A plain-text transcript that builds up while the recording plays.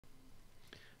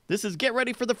This is Get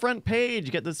Ready for the Front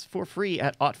Page. Get this for free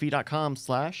at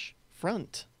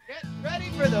otfi.com/front. Get ready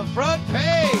for the front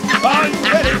page. Are you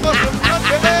ready for the front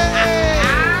page?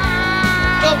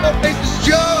 No more faces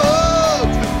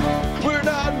jokes. We're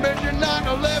not mentioning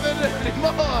 9/11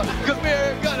 anymore, because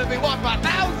we're gonna be watched by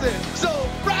thousands. So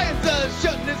Brian's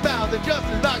shutting his mouth, and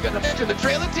Justin's not gonna mention the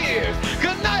Trail of Tears.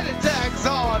 Good night attacks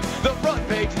on the front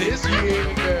page this year.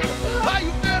 Are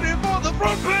you ready for the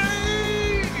front page?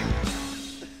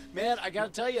 Man, I gotta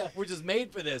tell you, we're just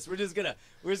made for this. We're just gonna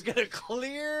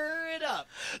clear it up.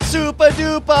 Super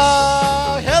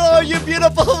duper! Hello, you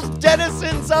beautiful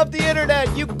denizens of the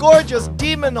internet, you gorgeous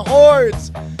demon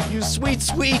hordes, you sweet,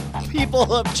 sweet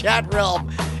people of Chatrealm.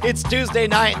 It's Tuesday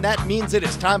night, and that means it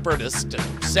is time for us to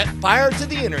set fire to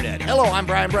the internet. Hello, I'm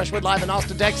Brian Brushwood, live in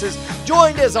Austin, Texas,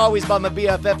 joined as always by my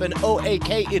BFF and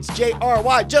OAK. It's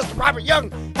JRY, just Robert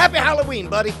Young. Happy Halloween,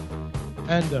 buddy.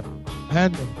 Panda.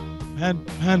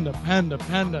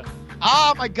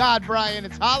 Oh my God, Brian,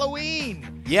 it's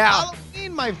Halloween. Yeah.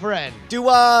 Halloween, my friend.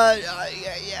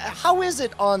 How is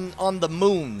it on the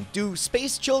moon? Do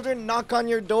space children knock on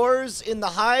your doors in the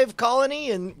Hive colony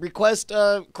and request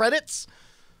credits?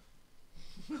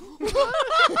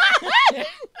 I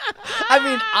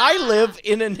mean, I live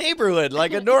in a neighborhood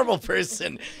like a normal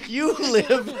person. You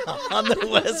live on the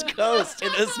West Coast in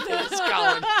a space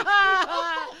colony.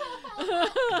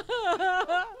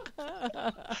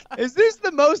 Is this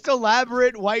the most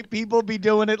elaborate white people be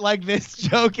doing it like this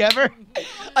joke ever?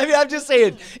 I mean, I'm just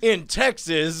saying, in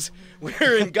Texas,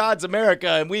 we're in God's America,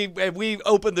 and we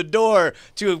open the door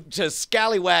to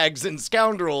scallywags and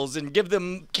scoundrels and give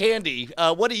them candy.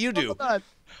 What do you do? Hold on.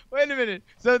 Wait a minute.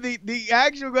 So the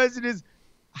actual question is,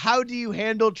 how do you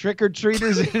handle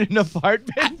trick-or-treaters in an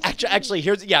apartment? Actually,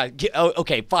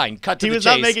 okay, fine. Cut to the chase. He was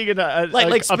not making an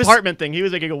apartment thing. He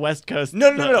was making a West Coast.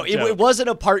 No. It was an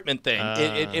apartment thing.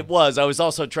 It was. I was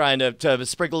also trying to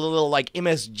sprinkle a little like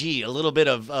MSG, a little bit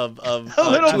of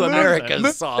To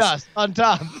America's sauce dust on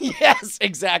top. Yes,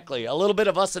 exactly. A little bit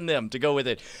of us and them to go with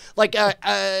it. Like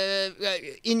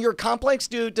in your complex,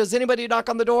 does anybody knock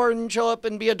on the door and show up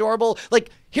and be adorable? Like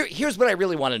here's what I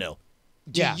really want to know.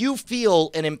 Do you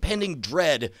feel an impending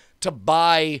dread to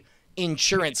buy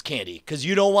insurance candy? Because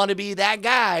you don't want to be that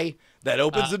guy that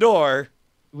opens the door.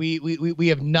 We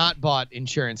have not bought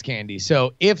insurance candy.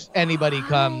 So if anybody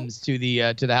comes to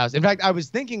the house, in fact, I was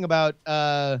thinking about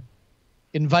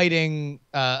inviting.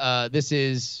 This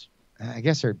is, I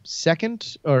guess, her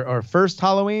second or first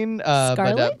Halloween.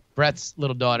 But Brett's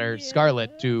little daughter,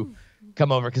 Scarlett, to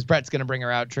come over because Brett's gonna bring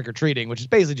her out trick or treating, which is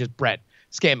basically just Brett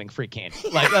scamming free candy.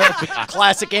 Like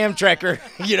classic Amtrekker.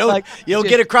 You don't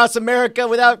get across America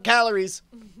without calories.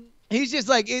 He's just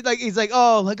he's like,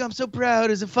 oh, like I'm so proud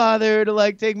as a father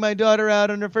to take my daughter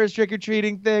out on her first trick or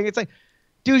treating thing. It's like,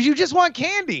 dude, you just want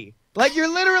candy. Like you're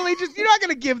literally you're not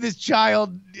gonna give this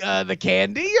child the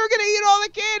candy. You're gonna eat all the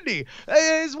candy.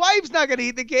 His wife's not gonna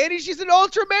eat the candy. She's an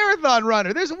ultra marathon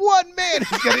runner. There's one man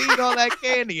who's gonna eat all that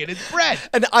candy, and it's Brett.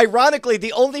 And ironically,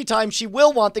 the only time she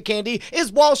will want the candy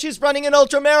is while she's running an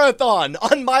ultra marathon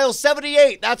on mile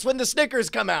 78. That's when the Snickers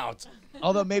come out.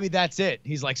 Although maybe that's it.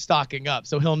 He's stocking up,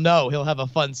 so he'll know he'll have a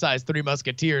fun size Three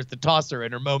Musketeers to toss her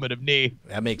in her moment of need.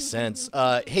 That makes sense.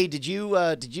 Hey, did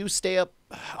you stay up?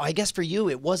 I guess for you,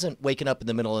 it wasn't waking up in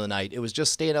the middle of the night. It was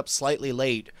just staying up slightly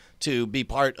late to be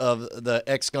part of the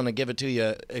X Gonna Give It To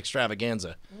You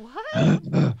extravaganza.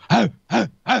 What?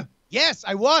 Yes,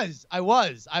 I was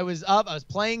up. I was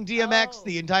playing DMX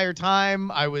the entire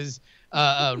time. I was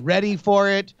ready for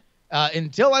it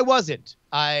until I wasn't.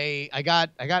 I got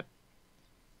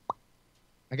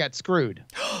screwed.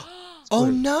 Oh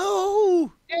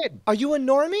no! Are you a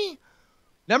normie?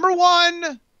 Number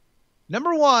one.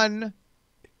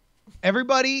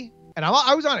 Everybody, and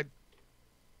I was on a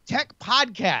tech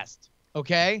podcast,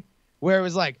 okay, where it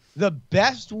was the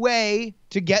best way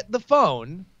to get the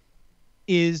phone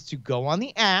is to go on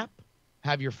the app,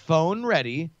 have your phone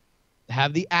ready,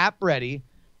 have the app ready,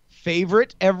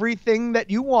 favorite everything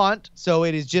that you want, so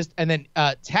it is just, and then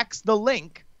text the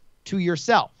link to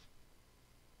yourself.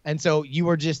 And so you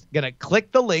are just going to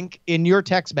click the link in your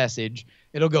text message.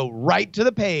 It'll go right to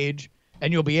the page,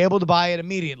 and you'll be able to buy it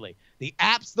immediately. The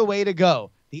app's the way to go.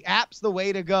 The app's the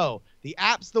way to go. The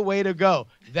app's the way to go.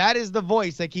 That is the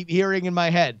voice I keep hearing in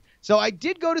my head. So I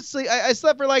did go to sleep. I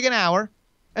slept for an hour,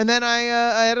 and then I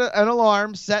had an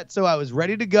alarm set, so I was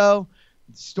ready to go.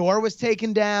 The store was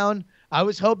taken down. I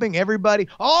was hoping everybody,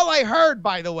 all I heard,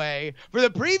 by the way, for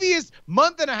the previous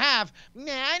month and a half,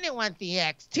 nah, I don't want the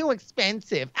X, too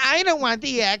expensive. I don't want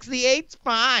the X, the 8's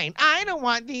fine. I don't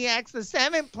want the X, the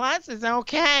 7 Plus is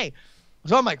okay.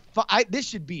 So I'm like, this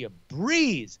should be a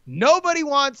breeze. Nobody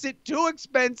wants it. Too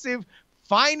expensive.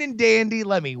 Fine and dandy.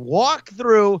 Let me walk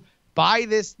through, buy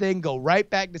this thing, go right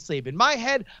back to sleep. In my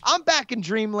head, I'm back in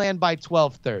dreamland by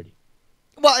 12:30.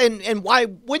 Well, and why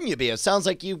wouldn't you be? It sounds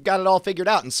like you've got it all figured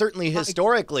out. And certainly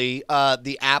historically,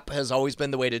 the app has always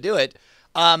been the way to do it.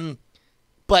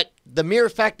 But the mere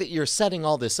fact that you're setting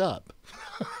all this up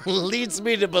leads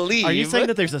me to believe. Are you saying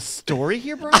that there's a story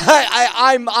here, Brian?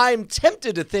 I'm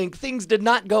tempted to think things did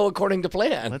not go according to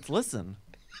plan. Let's listen.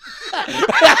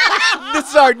 This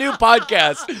is our new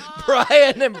podcast.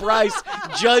 Brian and Bryce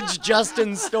judge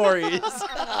Justin's stories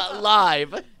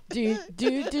live. Oh,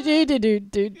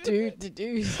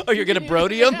 you're gonna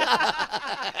Brody him?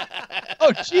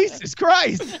 Oh, Jesus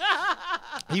Christ.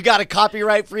 You got a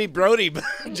copyright-free Brody,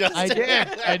 Justin.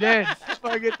 I did.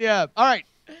 Fucking yeah. All right.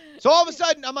 So all of a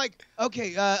sudden, I'm like,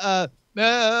 okay,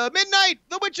 midnight,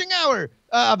 the witching hour.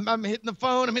 I'm hitting the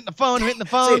phone. I'm hitting the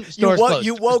phone. See,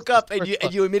 you woke up and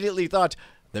you immediately thought,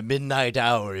 the midnight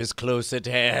hour is close at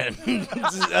hand.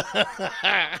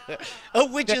 A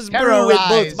witch's brew with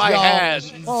both my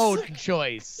hands. Oh,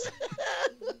 choice.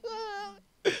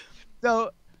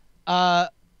 So, I'm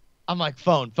like,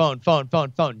 phone. Nothing.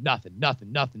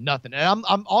 And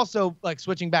I'm also like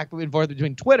switching back and forth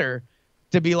between Twitter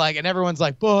to be like, and everyone's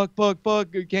like, book.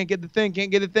 You can't get the thing.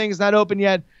 It's not open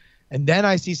yet. And then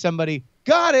I see somebody,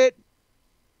 got it.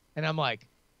 And I'm like,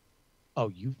 oh,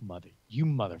 you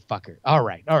motherfucker. All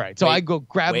right. So I go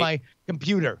grab my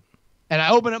computer and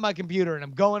I open up my computer and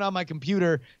I'm going on my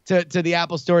computer to the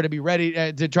Apple store to be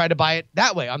ready to try to buy it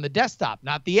that way on the desktop,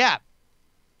 not the app.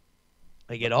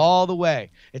 I get all the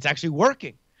way. It's actually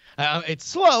working. It's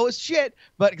slow as shit,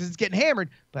 but because it's getting hammered.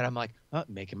 But I'm like,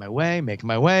 making my way. Am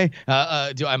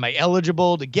I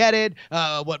eligible to get it?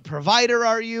 What provider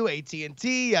are you?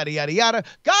 AT&T, yada, yada, yada.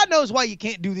 God knows why you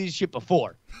can't do this shit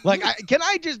before. Like, can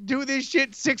I just do this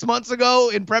shit 6 months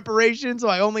ago in preparation so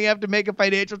I only have to make a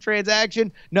financial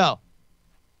transaction? No.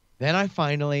 Then I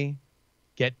finally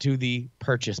get to the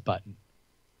purchase button,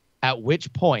 at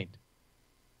which point,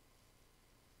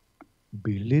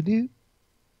 it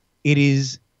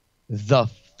is the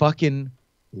fucking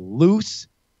loose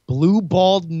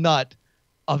blue-balled nut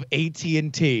of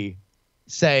AT&T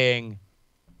saying,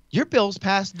 your bill's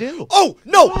past due. Oh,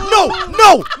 no.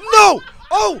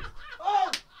 Oh.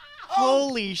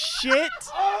 Holy shit.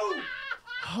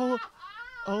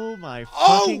 Oh my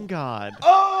fucking God.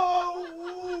 Whoa.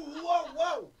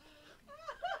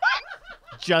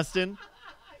 Justin.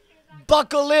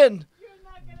 Buckle in.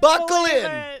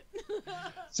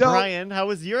 So, Brian, how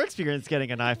was your experience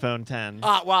getting an iPhone 10?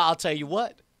 Well, I'll tell you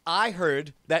what. I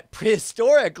heard that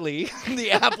prehistorically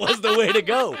the app was the way to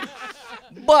go.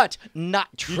 But not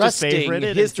trusting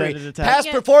history. Past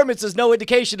performance is no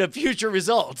indication of future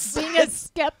results. Being a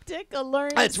skeptic, a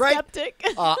learned skeptic.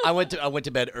 I went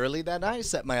to bed early that night,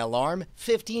 set my alarm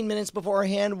 15 minutes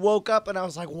beforehand, woke up, and I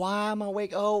was like, why am I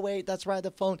awake? Oh, wait, that's right,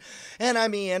 the phone. And I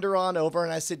meander on over,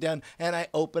 and I sit down, and I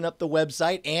open up the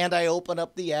website, and I open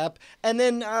up the app, and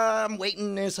then I'm waiting,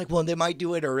 and it's like, well, they might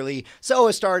do it early.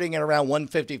 So starting at around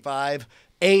 1:55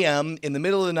 a.m. in the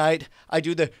middle of the night, I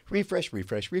do the refresh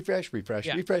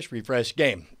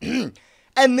game.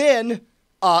 And then,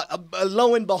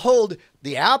 lo and behold,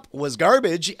 the app was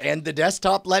garbage and the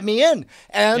desktop let me in.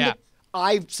 And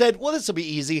I said, well, this will be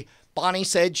easy. Bonnie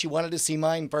said she wanted to see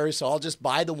mine first, so I'll just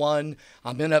buy the one.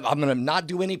 I'm gonna not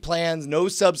do any plans, no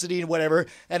subsidy, whatever.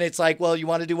 And it's like, well, you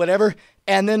want to do whatever?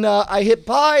 And then I hit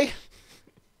buy,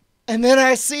 and then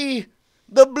I see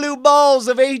the blue balls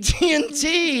of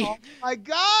AT&T. Oh my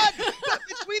God!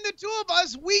 Between the two of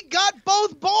us, we got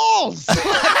both balls.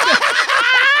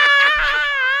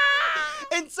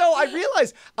 And so I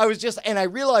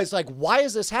realized, like, why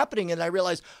is this happening? And I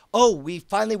realized, oh, we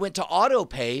finally went to auto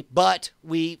pay, but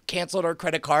we canceled our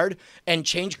credit card and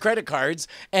changed credit cards,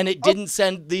 and it didn't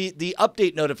send the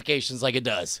update notifications like it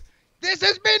does. This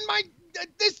has been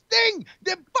this thing,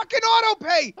 the fucking auto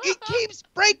pay. It keeps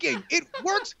breaking. It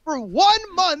works for 1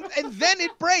 month and then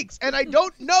it breaks. And I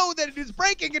don't know that it is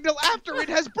breaking until after it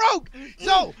has broke.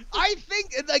 So I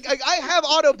think like I have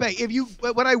auto pay.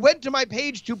 When I went to my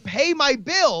page to pay my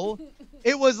bill,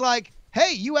 it was like,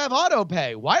 hey, you have auto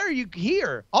pay. Why are you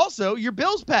here? Also, your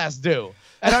bill's past due.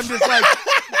 And I'm just like,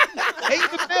 pay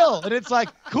the bill. And it's like,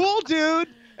 cool, dude.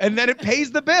 And then it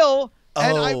pays the bill.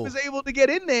 And I was able to get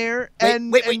in there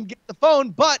and get the phone,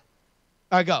 but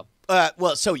I go.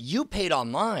 Well, so you paid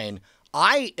online.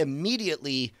 I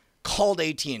immediately called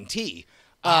AT&T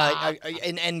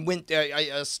and went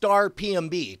a star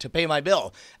PMB to pay my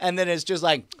bill. And then it's just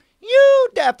like, you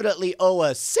definitely owe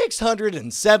us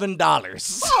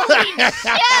 $607. Holy shit! That's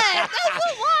a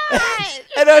lot!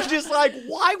 And I'm just like,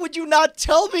 why would you not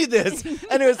tell me this?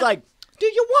 And it was like, do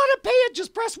you want to pay it?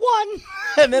 Just press 1.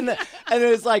 And then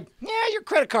it was like, yeah, your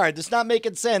credit card. That's not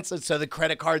making sense. And so the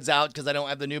credit card's out because I don't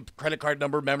have the new credit card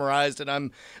number memorized, and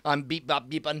I'm beep bop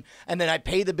beeping. And then I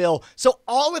pay the bill. So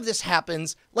all of this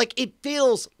happens like it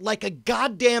feels like a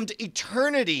goddamned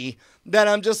eternity that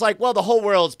I'm just like, well, the whole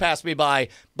world's passed me by.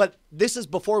 But this is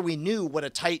before we knew what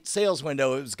a tight sales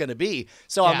window it was going to be.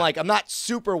 So I'm like, I'm not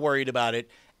super worried about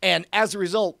it. And as a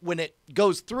result, when it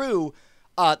goes through,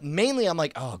 mainly I'm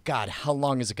like, oh God, how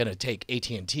long is it going to take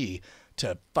AT&T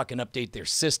to fucking update their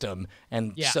system,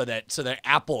 and so that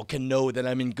Apple can know that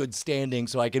I'm in good standing,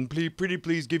 so I can pretty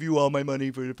please give you all my money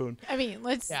for the phone. I mean,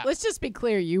 let's just be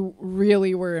clear. You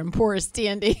really were in poor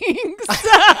standing.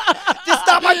 It's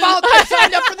not my fault. I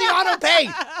signed up for the auto pay.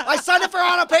 I signed up for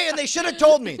auto pay, and they should have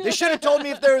told me. They should have told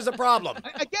me if there was a problem.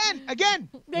 Again.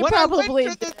 They when probably I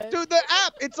went to the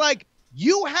app, it's like,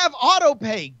 you have auto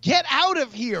pay. Get out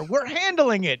of here. We're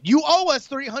handling it. You owe us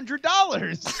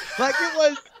 $300. Like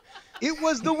it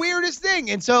was the weirdest thing.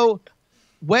 And so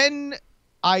when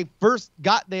I first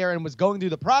got there and was going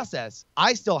through the process,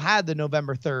 I still had the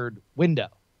November 3rd window.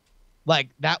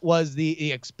 Like that was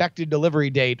the expected delivery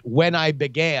date when I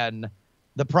began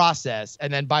the process.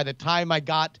 And then by the time I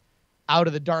got out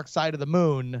of the dark side of the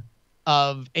moon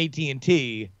of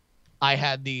AT&T, I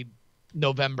had the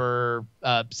November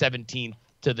 17th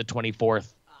to the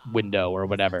 24th window or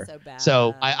whatever.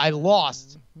 So I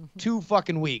lost 2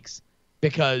 fucking weeks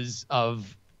because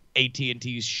of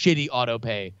AT&T's shitty auto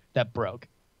pay that broke.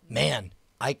 Man,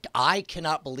 I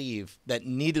cannot believe that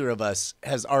neither of us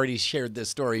has already shared this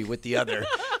story with the other,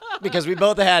 because we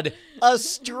both had a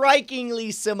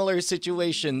strikingly similar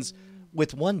situations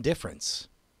with one difference.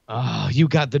 Oh, you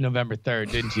got the November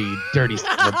 3rd, didn't you, dirty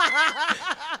son?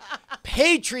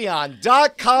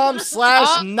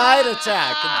 Patreon.com/Night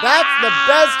Attack. That's the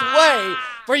best way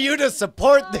for you to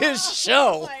support this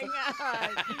show.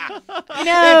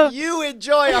 If you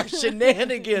enjoy our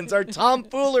shenanigans, our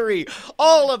tomfoolery,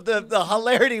 all of the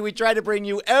hilarity we try to bring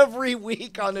you every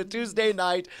week on a Tuesday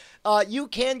night, you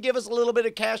can give us a little bit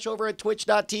of cash over at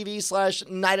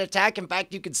twitch.tv/Night Attack. In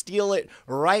fact, you can steal it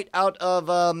right out of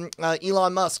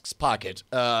Elon Musk's pocket.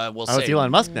 We'll say. It's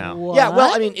Elon Musk now. What? Yeah,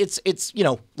 well, I mean, it's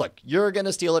look, you're going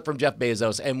to steal it from Jeff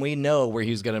Bezos, and we know where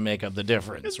he's going to make up the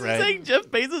difference, right? You're saying Jeff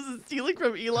Bezos is stealing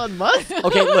from Elon Musk?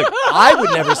 Okay, look, I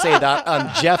would never say that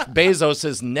on Jeff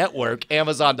Bezos' network,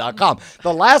 Amazon.com.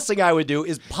 The last thing I would do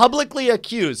is publicly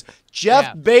accuse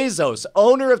Jeff Bezos,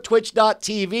 owner of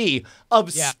Twitch.tv,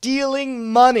 of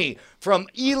stealing money from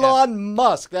Elon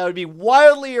Musk. That would be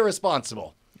wildly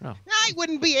irresponsible. Oh. I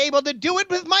wouldn't be able to do it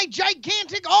with my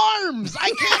gigantic arms. I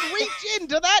can't reach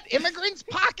into that immigrant's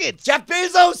pockets. Jeff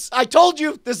Bezos, I told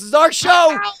you, this is our show.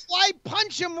 I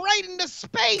punch him right into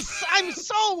space. I'm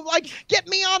so, get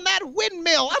me on that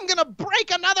windmill. I'm going to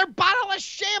break another bottle of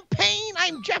champagne.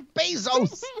 I'm Jeff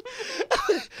Bezos.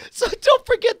 So don't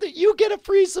forget that you get a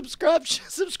free subscription.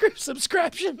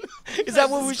 Is that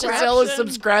what we should sell as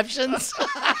subscriptions?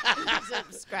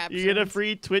 You get a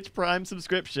free Twitch Prime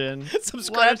subscription.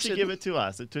 Why don't you give it to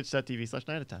us at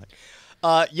twitch.tv/Night Attack?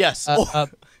 Yes.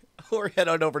 Or head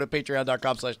on over to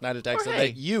patreon.com/Night Attack so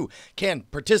that you can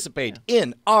participate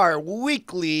in our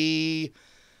weekly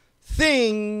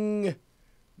thing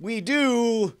we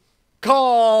do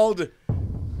called...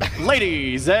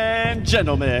 Ladies and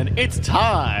gentlemen, it's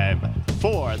time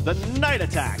for the Night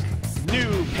Attack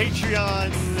new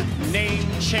Patreon name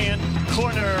chant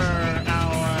corner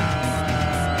hour.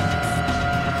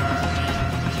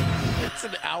 It's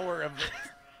an hour of...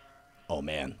 Oh,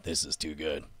 man, this is too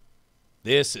good.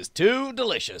 This is too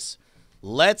delicious.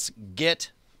 Let's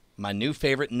get my new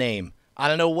favorite name. I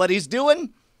don't know what he's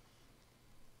doing.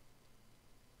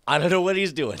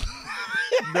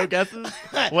 No guesses?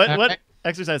 What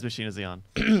exercise machine is he on?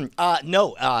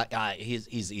 No. He's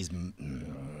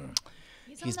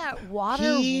on that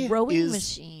water rowing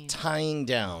machine. Tying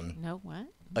down what?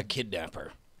 a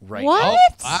kidnapper right What?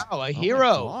 now. Wow, a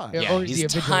hero. Yeah, Or is he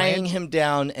he's a tying vigilante? him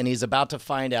down, and he's about to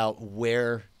find out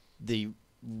where the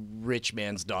rich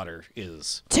man's daughter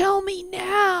is. Tell me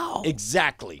now.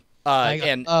 Exactly. Like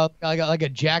And a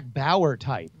Jack Bauer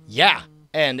type. yeah,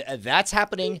 and that's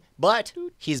happening, but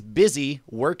he's busy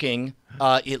working,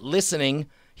 listening.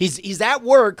 He's at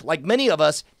work, like many of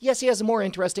us. Yes, he has a more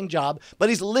interesting job, but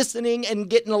he's listening and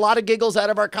getting a lot of giggles out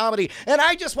of our comedy. And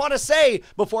I just want to say,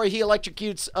 before he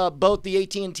electrocutes both the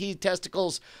AT&T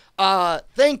testicles,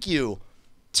 thank you,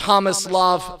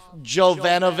 Tomislav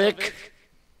Jovanovic.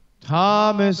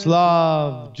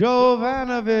 Tomislav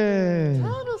Jovanovic.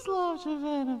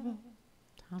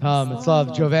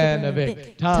 Tomislav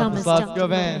Jovanovic. Tomislav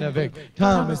Jovanovic.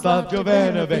 Tomislav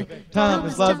Jovanovic.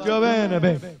 Tomislav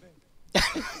Jovanovic.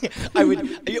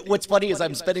 What's funny is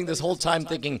I'm spending this whole time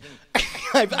thinking,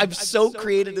 I've so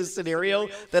created this scenario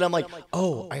that I'm like,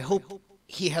 oh, I hope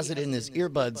he has it in his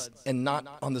earbuds and not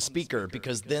on the speaker,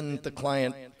 because then the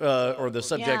client or the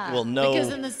subject will know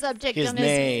because in the subject his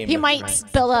name. He might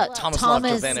spell out Thomas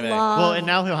Jovanovic. Well, and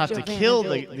now he'll have to kill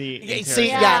the See,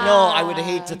 character. no, I would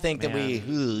hate to think that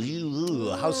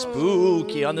how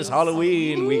spooky on this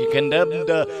Halloween we condemned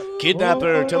a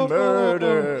kidnapper to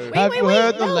murder. Have you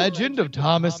heard the legend of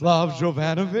Tomislav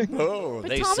Jovanovic? Oh, But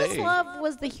they Thomas say. Love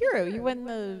was the hero. You won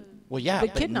the. Well, yeah, the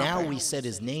but kidnapper. now we said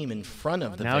his name in front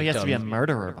of the Now victim. he has to be a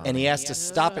murderer. And he has to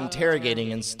stop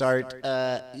interrogating and start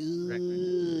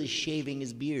shaving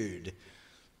his beard.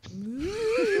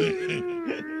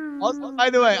 Also, by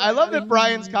the way, I love that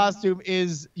Brian's costume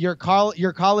is your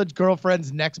college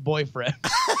girlfriend's next boyfriend. A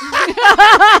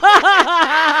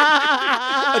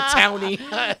townie.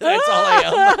 That's all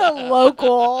I am.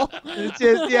 Local. It's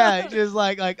just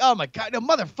like oh my god, no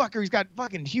motherfucker, he's got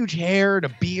fucking huge hair and a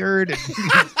beard and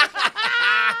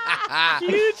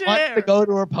Huge wants to go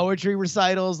to her poetry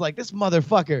recitals. Like this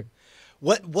motherfucker.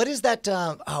 What is that?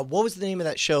 What was the name of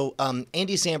that show?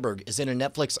 Andy Samberg is in a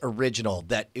Netflix original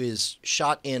that is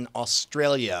shot in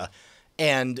Australia,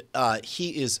 and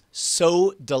he is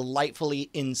so delightfully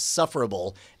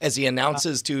insufferable as he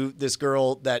announces to this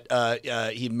girl that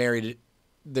he married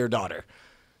their daughter.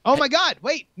 Oh my god,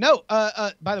 wait, no.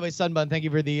 By the way, Sunbun, thank you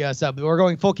for the sub. We're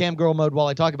going full cam girl mode while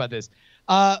I talk about this.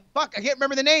 Fuck, I can't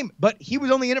remember the name, but he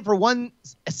was only in it for one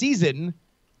season,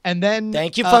 and then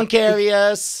Thank you,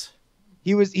 Funkarius.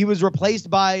 He was replaced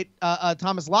by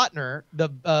Thomas Lautner,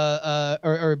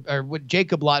 or what,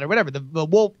 Jacob Lautner, whatever, the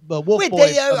wolf. Wait,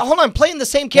 boy. hold on, playing the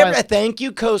same camera. What? Thank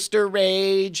you, Coaster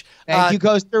Rage. Thank you,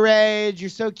 Coaster Rage. You're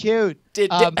so cute.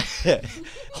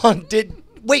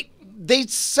 Wait, they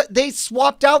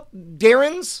swapped out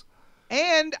Darren's?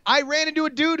 And I ran into a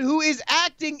dude who is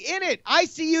acting in it. I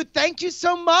see you. Thank you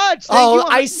so much.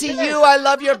 I see you. I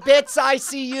love your bits. I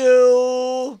see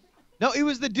you. No, it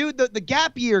was the dude, the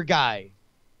gap year guy,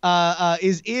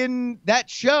 is in that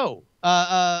show.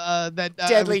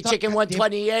 Deadly Chicken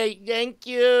 128. Thank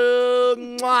you.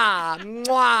 Mwah,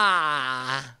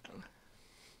 mwah.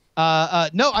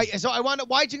 No, I wound up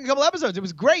watching a couple episodes. It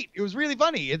was great. It was really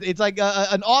funny. It's like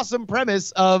an awesome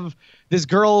premise of this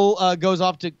girl goes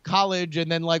off to college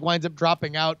and then like winds up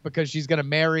dropping out because she's gonna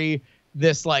marry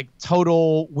this like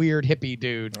total weird hippie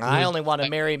dude. I only want to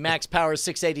marry Max Power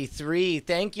 683.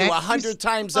 Thank you 100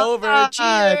 times so over. much.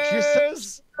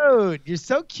 Cheers. You're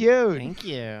so cute. Thank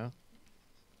you.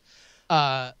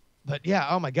 But yeah,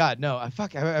 oh my god, no.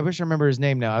 I wish I remember his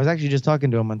name now. I was actually just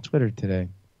talking to him on Twitter today.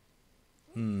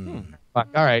 Fuck.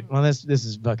 All right. Well, this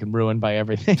is fucking ruined by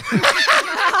everything.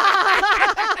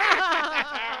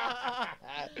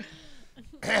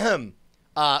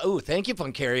 Thank you,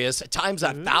 Funkarius. Times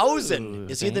 1,000.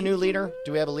 Is he the new leader?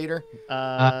 Do we have a leader?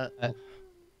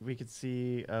 We could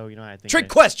see. Oh, you know, I think. Trick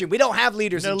question. We don't have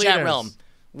leaders No in leaders.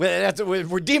 Chatrealm.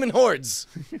 We're demon hordes.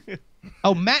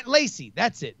 Oh, Matt Lacey.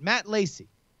 That's it. Matt Lacey.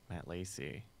 Matt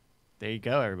Lacey. There you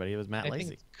go, everybody. It was Matt I think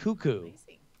Lacey. it's Cuckoo.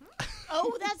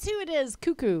 Oh, that's who it is.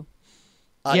 Cuckoo.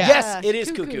 Yeah. Yes, it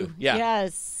is Cuckoo. Yeah.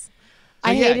 Yes. So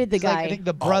I yeah, hated the it's like, guy. I think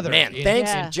the Oh, brother. man, in-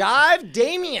 thanks, Yeah. and Jive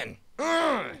Damien.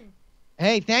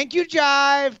 Hey, thank you,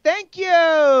 Jive. Thank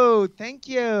you. Thank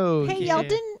you. Hey, Yeah.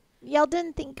 y'all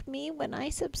didn't thank me when I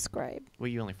subscribed. Well,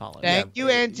 you only followed. Thank you,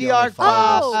 You only NTR. followed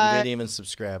us. Oh. You didn't even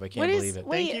subscribe. I can't What is- believe it.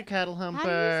 wait, Thank you, Cattle How do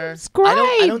Humper. you subscribe?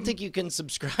 I don't think you can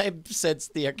subscribe since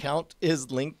the account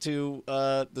is linked to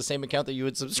the same account that you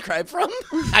would subscribe from.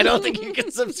 I don't think you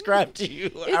can subscribe to you.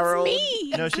 It's our own.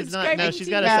 me. No, I'm she's not. No, subscribing she's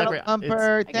to got a you. Cattle separate.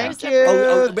 Humper. it's- Thank I you. got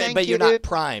Oh, Thank but you're you. not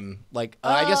Prime. Like,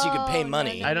 I guess you could pay Oh,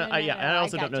 money. no, I don't. no, Yeah, no, I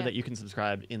also don't know gotcha. that you can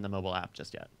subscribe in the mobile app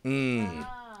just yet. Mm.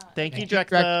 Thank you, Thank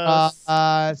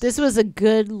Drexos. This was a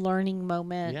good learning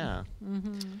moment. Yeah.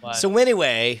 So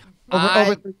anyway, over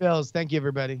I 3 bills. Thank you,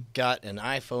 everybody. got an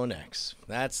iPhone X.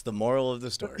 That's the moral of the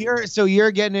story.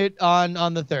 You're getting it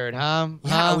on the 3rd, huh?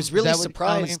 Yeah, I was Is really that what you're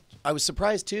telling me? surprised. I was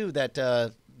surprised too that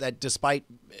that despite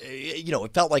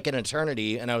it felt like an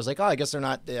eternity, and I was like, oh, I guess they're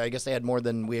not. I guess they had more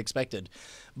than we expected,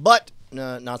 but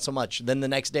not so much. Then the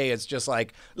next day, it's just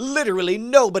like literally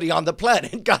nobody on the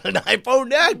planet got an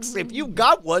iPhone X. If you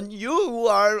got one, you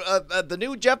are the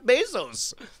new Jeff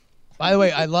Bezos. By the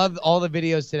way, I love all the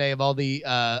videos today of all the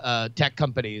tech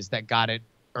companies that got it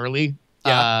early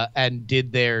and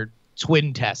did their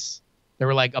twin tests. There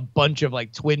were like a bunch of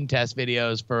like twin test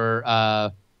videos for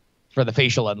the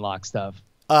facial unlock stuff.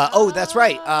 That's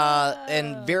right.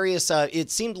 And various.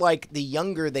 It seemed like the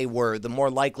younger they were, the more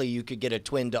likely you could get a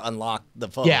twin to unlock the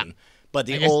phone. Yeah. But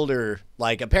the older,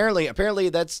 like apparently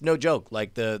that's no joke.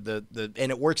 Like the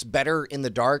and it works better in the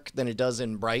dark than it does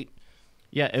in bright.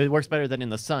 Yeah, it works better than in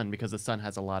the sun because the sun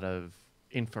has a lot of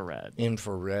infrared.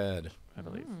 Infrared, I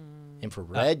believe.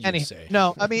 Infrared, you say?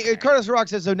 No, I mean, Curtis Rock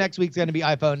says, so next week's going to be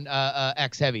iPhone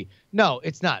X heavy. No,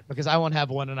 it's not, because I won't have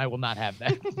one, and I will not have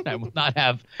that. I will not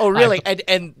have. Oh, really?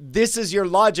 And this is your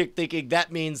logic, thinking that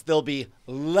means there'll be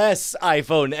less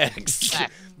iPhone X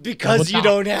because you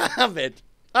don't have it.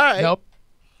 All right. Nope.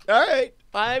 All right.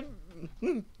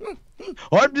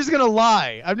 Or I'm just going to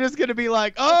lie. I'm just going to be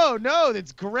like, oh, no,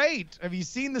 that's great. Have you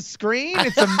seen the screen?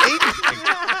 It's amazing.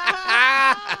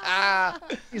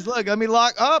 He's look, let me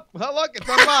lock up. Oh, look, it's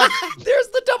unlocked. There's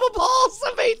the double balls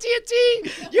of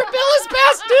AT&T. Your bill is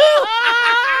past due.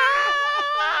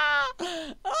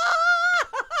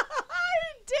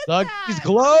 Look, these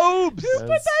globes. Who put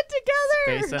that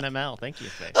together? Space NML. Thank you,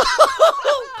 Space.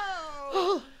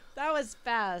 That was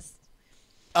fast.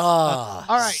 All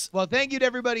right. Well, thank you to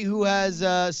everybody who has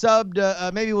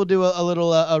subbed. Maybe we'll do a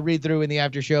little read through in the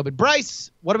after show. But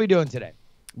Bryce, what are we doing today?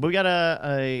 We got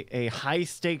a high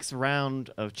stakes round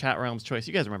of Chatrealm's Choice.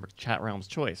 You guys remember Chatrealm's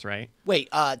Choice, right? Wait,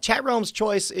 Chatrealm's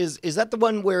Choice is that the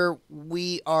one where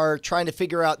we are trying to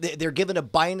figure out? They're given a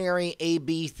binary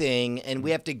A/B thing, and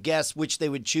we have to guess which they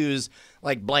would choose,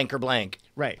 like blank or blank.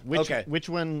 Right. Which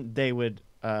one they would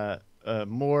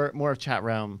more of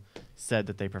Chatrealm said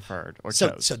that they preferred or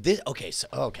chose.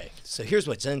 So here's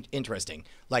what's interesting.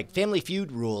 Like Family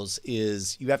Feud rules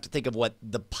is you have to think of what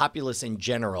the populace in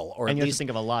general, or and at you have least to think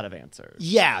of a lot of answers.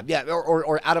 Yeah,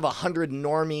 or out of 100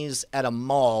 normies at a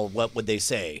mall, what would they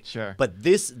say? Sure. But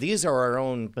these are our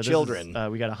own children.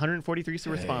 We got 143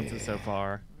 responses so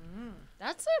far.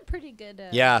 That's a pretty good.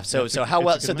 Yeah. So how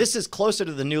well? So this is closer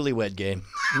to the Newlywed Game,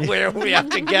 where we have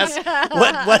to guess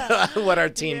what our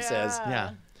team says.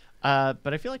 Yeah.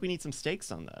 But I feel like we need some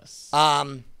stakes on this.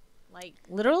 Like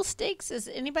literal steaks? Is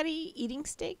anybody eating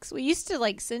steaks? We used to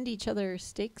like send each other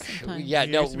steaks sometimes. Yeah,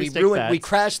 no, we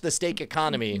crashed the steak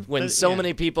economy when so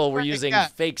many people were using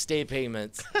fake steak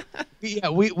payments. Yeah,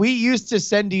 we used to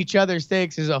send each other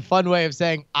steaks as a fun way of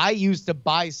saying I used to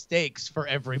buy steaks for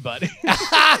everybody.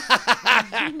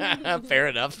 Fair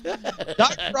enough.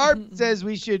 Dr. Art says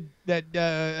we should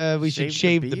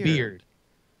shave the beard.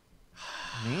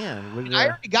 Man, I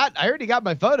already got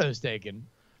my photos taken.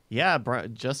 Yeah,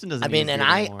 Justin doesn't. I mean, and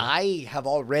anymore. I have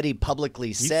already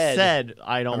publicly said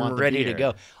I don't want the ready beard. to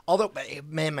go. Although,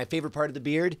 man, my favorite part of the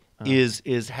beard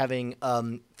is having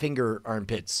finger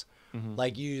armpits. Mm-hmm.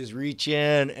 Like you just reach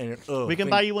in and we can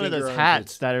buy you one of those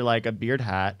hats that are like a beard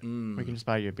hat. We can just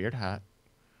buy you a beard hat.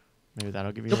 Maybe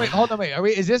that'll give you. So wait, hold on,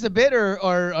 wait. Is this a bit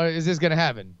or is this gonna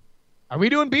happen? Are we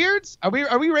doing beards? Are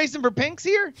we racing for pinks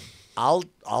here? I'll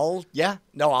do it.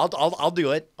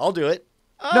 I'll do it.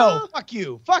 No, fuck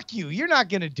you. You're not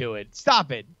gonna do it.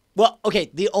 Stop it. Well,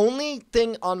 okay, the only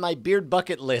thing on my beard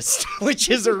bucket list, which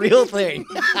is a real thing,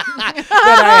 that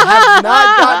I have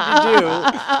not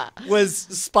gotten to do, was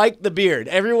spike the beard.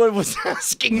 Everyone was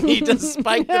asking me to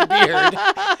spike the beard.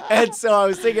 And so I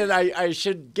was thinking I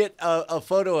should get a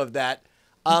photo of that.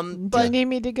 Do you need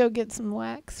me to go get some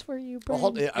wax for you, Brian?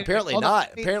 Well, apparently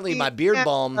not. Apparently my beard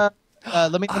balm...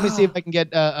 let me see if I can get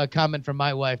a comment from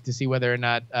my wife to see whether or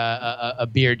not a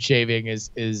beard shaving is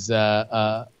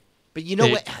But you know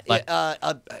what?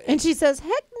 And she says,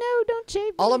 "Heck no, don't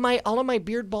shave." All of my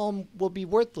beard balm will be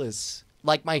worthless,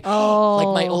 like my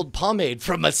old pomade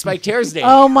from a Spike Tears day.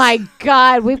 Oh my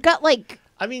God, we've got like.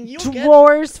 I mean,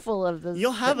 drawers full of this.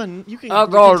 You'll have you can.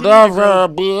 I'll never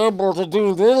be able to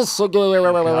do this again.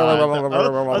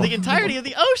 The entirety of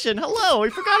the ocean. Hello, we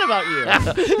forgot about you.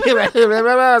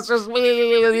 It's just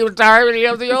me, the entirety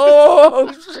of the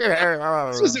ocean.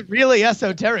 This was a really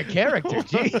esoteric character.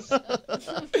 Jeez.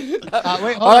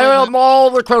 Wait, hold I on. am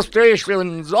all the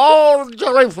crustaceans, all the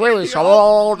jellyfish,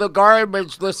 all the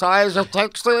garbage the size of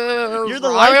Texas. You're the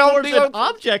life force and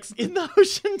objects in the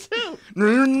ocean too.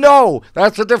 No,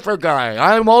 that's a different guy.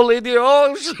 I'm only the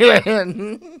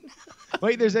ocean.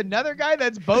 Wait, there's another guy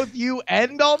that's both you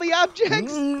and all the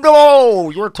objects? No,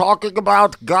 you're talking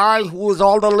about guy who is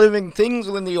all the living things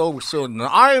in the ocean.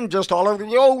 I'm just all of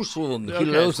the ocean. Okay,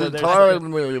 he lives so in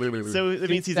time. So it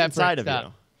means he's inside of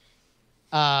you.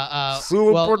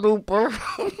 Super duper.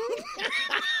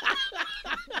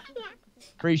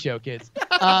 Pre-show, kids.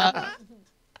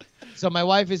 So my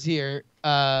wife is here.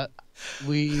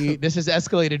 This has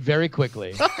escalated very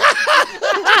quickly.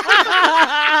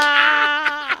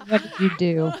 What did you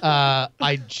do?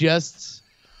 I just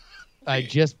I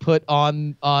just put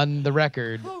on the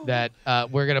record that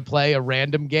we're gonna play a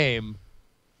random game,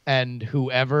 and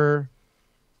whoever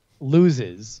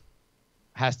loses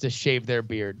has to shave their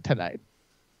beard tonight.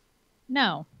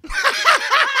 No.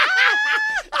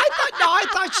 I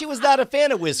thought she was not a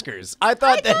fan of whiskers. I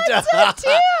thought so too.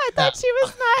 I thought she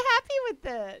was not happy with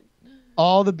it.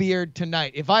 All the beard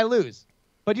tonight. If I lose,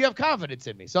 but you have confidence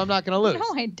in me, so I'm not gonna lose. No,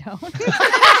 I don't.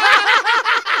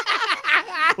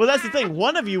 Well, that's the thing.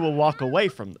 One of you will walk away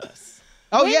from this.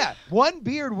 Oh yeah, one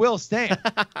beard will stand.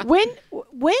 When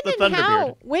The and how?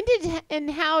 Thunderbeard. When did and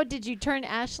how did you turn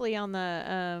Ashley on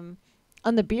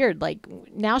the beard? Like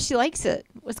now she likes it.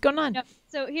 What's going on? No,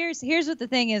 so here's what the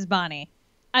thing is, Bonnie.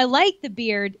 I like the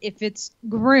beard if it's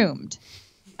groomed,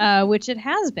 which it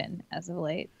has been as of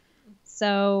late.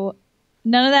 So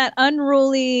none of that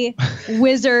unruly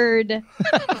wizard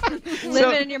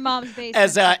living in your mom's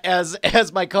basement.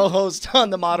 As my co-host on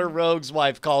the Modern Rogues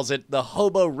wife calls it, the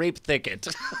hobo rape thicket.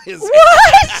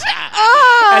 What?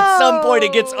 At some point,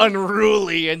 it gets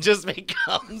unruly and just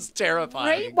becomes terrifying.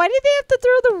 Right? Why did they have to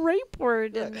throw the rape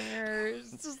word in there?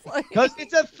 It's just like Because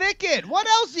it's a thicket. What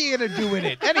else are you gonna do with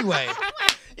it? Anyway,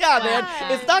 Yeah, man.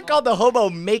 It's not called the hobo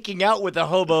making out with the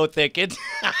hobo thicket.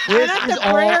 this not is the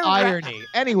all Brer irony.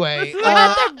 Anyway, why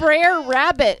not the Brer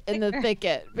Rabbit in the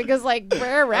thicket? Because like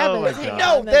Brer Rabbit my is hanging God.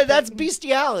 No, on the that's thicket.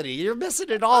 bestiality. You're missing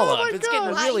it all Oh up. my It's God.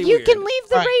 getting really You weird. can leave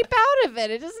the All right. rape out of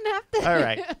it. It doesn't have to. All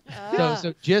right.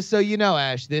 so just so you know,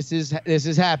 Ash, this is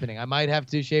happening. I might have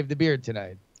to shave the beard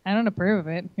tonight. I don't approve of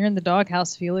it. You're in the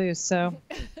doghouse if you lose. So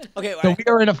Okay, So we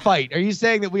are in a fight. Are you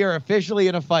saying that we are officially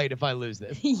in a fight if I lose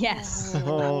this? yes.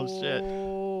 Oh, shit.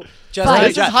 Just Fight,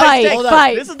 This is high fight, stakes. Hold on.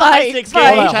 fight, This is the high stakes game.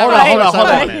 fight, Hold on, fight, hold on, hold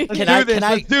on. fight. Let's Can do I- this. can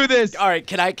I- Let's do this. All right,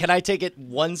 can I take it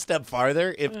one step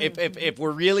farther? If we're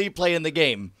really playing the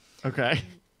game, Okay.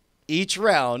 each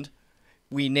round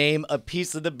we name a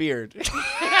piece of the beard,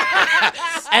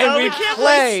 and No, we can't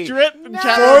play strip and for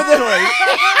chat the.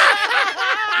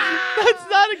 That's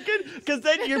not a good, because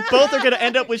then you both are going to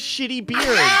end up with shitty beards.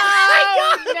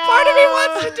 Part of me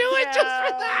wants to do it just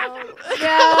for that.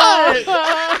 No.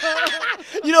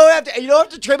 You don't have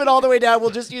to trim it all the way down. We'll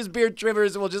just use beard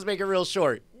trimmers and we'll just make it real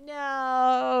short.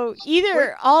 No.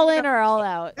 Either all in or all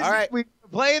out. All right. We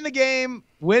play in the game.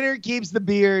 Winner keeps the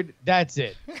beard. That's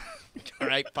it. All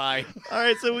right, fine. All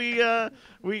right, so we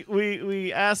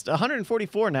asked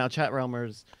 144 now chat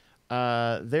realmers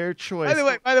their choice.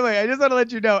 By the way, I just want to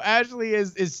let you know, Ashley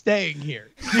is staying here.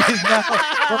 She's not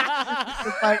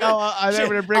it's like, oh, I'm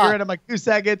going to bring her in. I'm like 2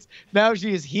 seconds. Now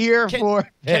she is here for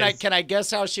this. Can I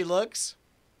guess how she looks?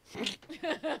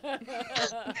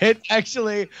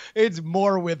 It's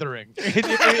more withering.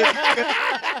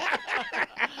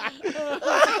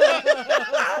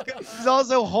 He's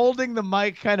also holding the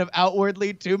mic kind of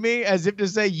outwardly to me as if to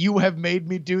say, you have made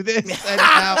me do this. And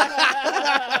now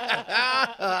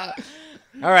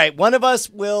All right, one of us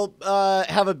will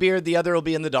have a beard. The other will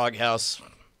be in the doghouse.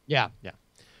 yeah.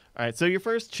 All right, so your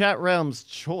first chat realm's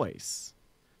choice.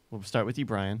 We'll start with you,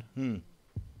 Brian.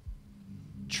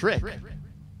 Trick.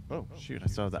 Oh, shoot, I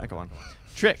still have the echo on.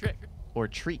 Trick or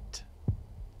treat?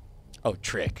 Oh,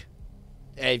 trick.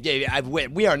 Hey,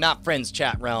 we are not friends,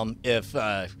 chat realm. If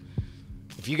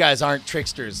you guys aren't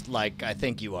tricksters like I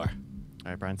think you are.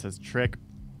 All right, Brian says trick.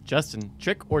 Justin,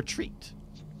 trick or treat?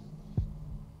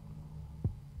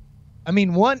 I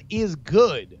mean, one is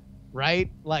good, right?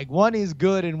 Like, one is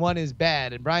good and one is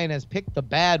bad. And Brian has picked the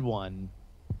bad one.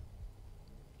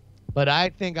 But I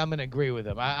think I'm going to agree with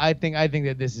him. I think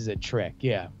that this is a trick,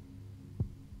 yeah.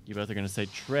 You both are going to say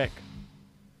trick.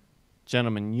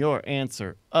 Gentlemen, your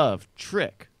answer of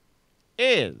trick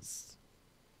is...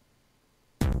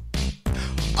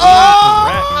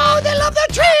 Oh, they love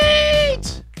the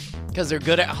treat! Because they're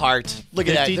good at heart. Look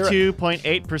at that.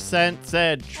 52.8%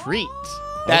 said treat.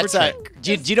 That's over a. trick.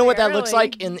 Do you know what that looks Barely.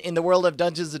 like in the world of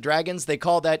Dungeons and Dragons? They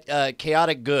call that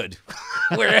chaotic good,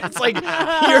 where it's like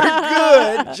you're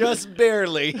good, just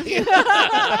barely.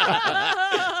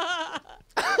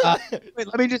 Wait,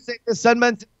 let me just say this.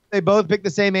 Sunman, they both pick the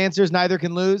same answers. Neither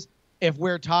can lose. If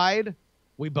we're tied,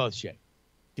 we both shake.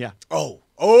 Yeah. Oh.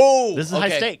 This is high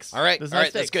stakes. All right, This is all high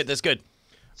right. That's stakes. good. That's good.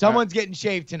 Someone's getting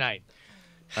shaved tonight.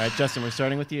 All right, Justin, we're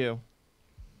starting with you.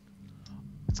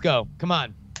 Let's go. Come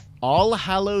on. All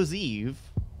Hallows Eve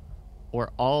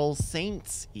or All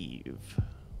Saints Eve?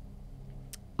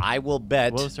 I will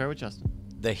bet We'll start with Justin.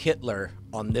 the Hitler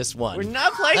on this one. We're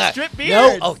not playing strip No.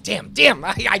 beards. Oh, damn.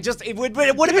 It would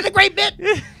have been a great bit.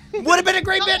 Would have been a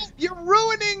great bit. You're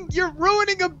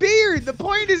ruining a beard. The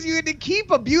point is you had to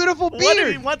keep a beautiful What if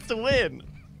he beard. wants to win?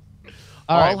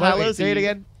 All right, All wait, Hallows say it Eve.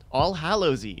 again. All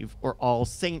Hallows Eve or All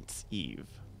Saints Eve?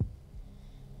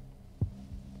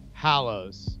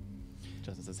 Hallows.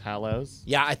 Justin says Hallows.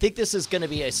 Yeah, I think this is going to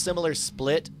be a similar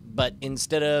split, but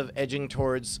instead of edging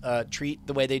towards Treat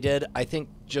the way they did, I think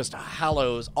just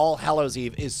Hallows, All Hallows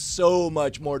Eve, is so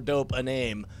much more dope a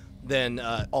name than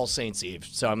All Saints Eve.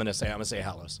 So I'm gonna say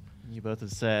Hallows. You both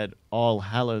have said All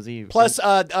Hallows Eve. Plus,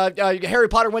 Harry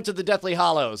Potter went to the Deathly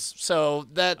Hallows, so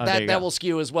that will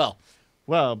skew as well.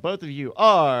 Well, both of you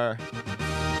are.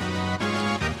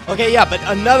 Okay, yeah, but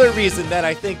another reason that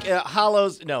I think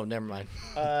Hallows. No, never mind.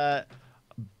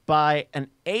 By an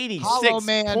Hollow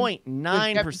Man was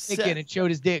 86.9%. Kevin Bacon and showed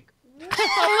his dick.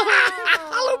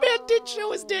 Hollow Man did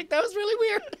show his dick. That was really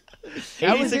weird.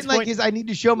 That was in like his I need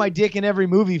to show my dick in every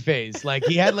movie phase. Like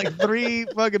he had like 3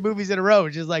 fucking movies in a row,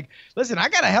 which is like, listen, I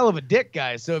got a hell of a dick,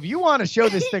 guys. So if you want to show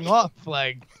this thing off,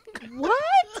 like What?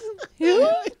 Who?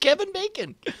 Kevin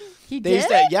Bacon. He They did? used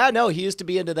to, yeah, no, he used to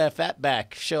be into that fat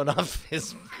back, showing off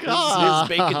his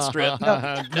bacon strip.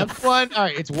 Number one, all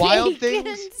right, it's Wild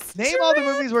Bacon Things. Name all the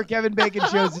movies where Kevin Bacon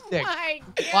shows his dick. Oh my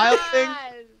Wild Things.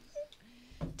 God.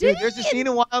 Dude, there's a scene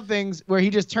in Wild Things where he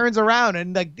just turns around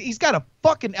and like he's got a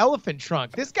fucking elephant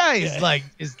trunk. This guy is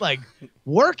like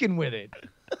working with it.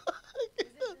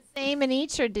 Same in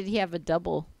each, or did he have a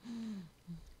double?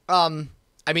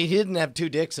 I mean, he didn't have 2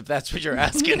 dicks, if that's what you're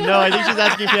asking. No, I think she's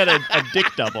asking if he had a dick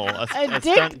double. A A stunt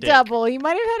dick double. He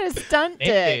might have had a stunt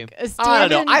Maybe. dick. A I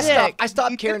don't know. stand-in dick. I stopped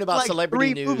He caring did, about like,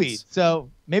 celebrity 3 news. movies. So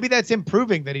maybe that's him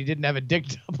proving that he didn't have a dick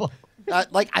double.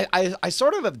 I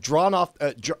sort of have jumped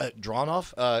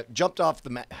off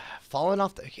the fallen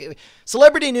off the.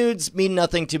 Celebrity nudes mean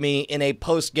nothing to me in a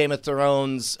post Game of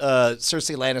Thrones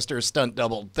Cersei Lannister stunt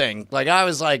double thing. Like I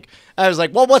was like,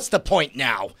 well, what's the point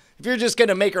now? If you're just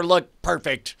gonna make her look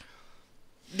perfect,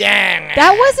 yeah.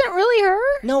 That wasn't really her?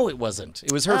 No, it wasn't.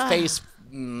 It was her face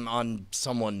on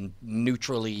someone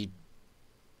neutrally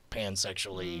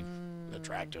pansexually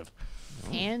attractive.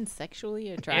 And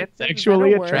sexually attractive.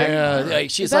 Sexually Is that a word? attractive. Yeah,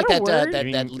 she's Is that like a that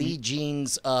word? that Lee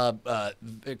Jeans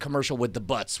commercial with the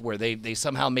butts, where they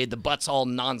somehow made the butts all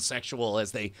non-sexual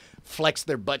as they flexed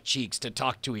their butt cheeks to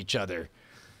talk to each other.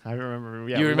 I remember.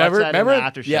 Yeah, You we remember? watched that in the Remember?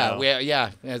 after show.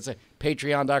 Yeah. It's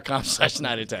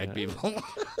patreon.com/nightattack people.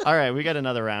 All right, we got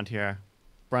another round here.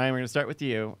 Brian, we're going to start with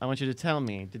you. I want you to tell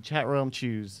me, did Chatrealm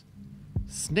choose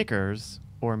Snickers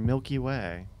or Milky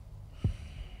Way?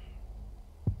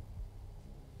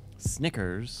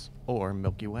 Snickers or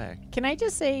Milky Way? Can I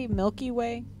just say Milky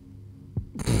Way?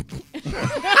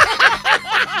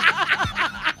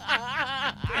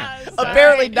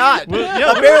 Apparently not. Well,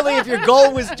 yeah. Apparently, if your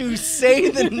goal was to say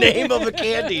the name of a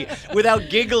candy without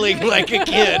giggling like a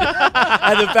kid,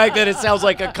 and the fact that it sounds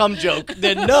like a cum joke,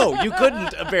 then no, you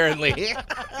couldn't, apparently.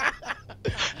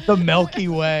 The Milky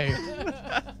Way.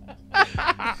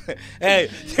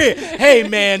 Hey,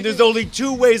 man, there's only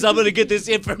 2 ways I'm going to get this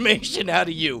information out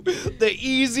of you. The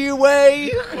easy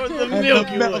way or the And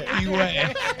Milky the Milky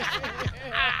Way.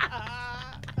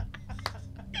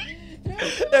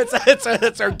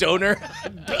 That's our donor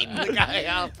beating the guy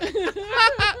up.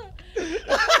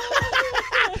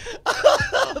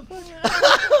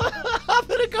 I'm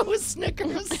gonna go with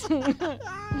Snickers.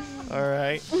 All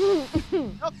right.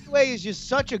 Milky Way is just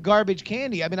such a garbage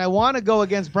candy. I mean, I want to go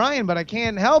against Brian, but I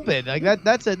can't help it. Like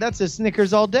that's a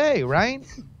Snickers all day, right?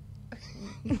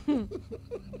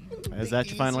 Is that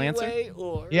your final answer?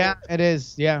 Yeah, it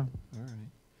is. Yeah.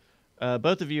 All right.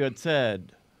 Both of you had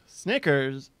said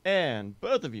Snickers, and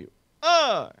both of you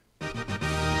are correct.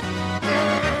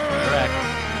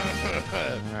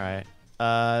 All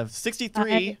right.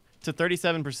 63 to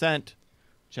 37%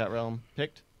 Chatrealm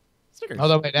picked Snickers.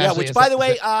 Although, wait, Yeah, actually, which, by the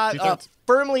way, Two-thirds.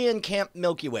 firmly in camp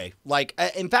Milky Way. Like,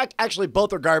 in fact, actually,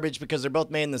 both are garbage because they're both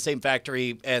made in the same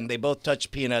factory and they both touch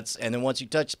peanuts. And then once you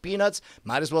touch peanuts,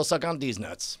 might as well suck on these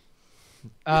nuts.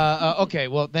 okay,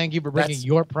 well, thank you for bringing That's-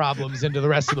 your problems into the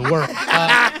rest of the world.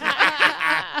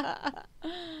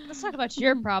 Let's talk about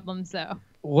your problems, though.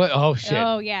 What? Oh shit!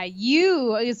 Oh yeah,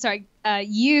 you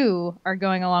are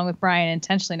going along with Brian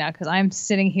intentionally now because I'm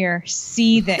sitting here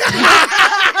seething.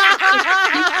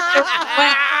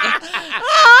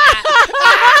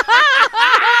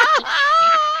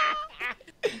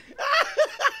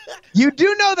 You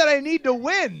do know that I need to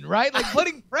win, right? Like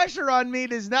putting pressure on me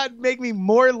does not make me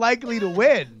more likely to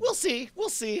win. We'll see. We'll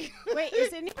see. Wait,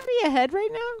 is anybody ahead right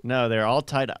now? No, they're all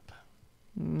tied up.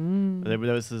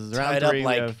 This is round Tied up 3. We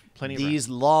like have plenty these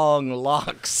long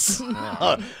locks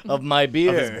of my of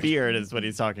beard. his beard is what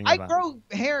he's talking I about. grow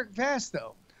hair fast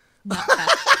though.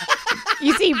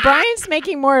 You see, Brian's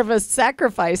making more of a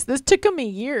sacrifice. This took him a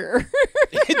year.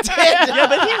 It did. Yeah,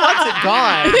 but he wants it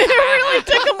gone. It really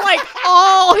took him like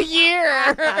all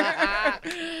year.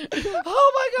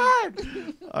 Oh my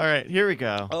god. All right, here we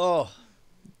go. Oh.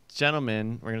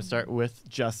 Gentlemen, we're going to start with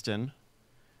Justin.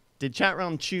 Did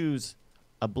Chatrealm choose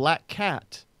a black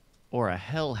cat or a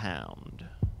hellhound?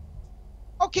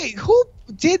 Okay, who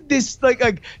did this?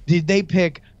 Like, did they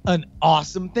pick an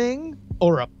awesome thing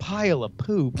or a pile of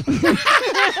poop?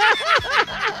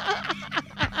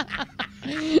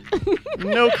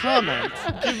 No comment.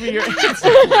 Give me your answer.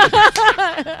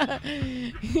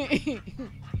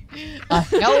 A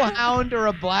hellhound or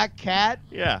a black cat?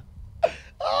 Yeah.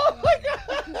 Oh my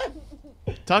god.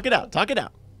 Talk it out. Talk it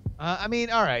out. I mean,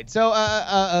 all right. So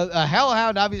a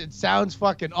hellhound, obviously, it sounds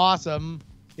fucking awesome.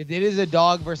 It is a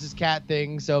dog versus cat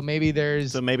thing, so maybe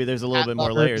there's So maybe there's a little cat bit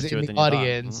more lovers layers to in it the than you thought.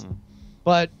 audience.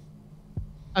 But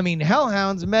I mean,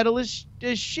 hellhound's metal as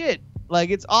shit. Like,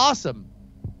 it's awesome.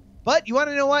 But you want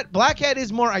to know what? Black cat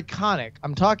is more iconic.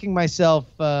 I'm talking myself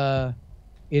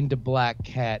into black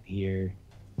cat here.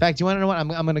 In fact, you want to know what? I'm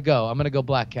gonna go. I'm gonna go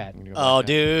black cat. Oh,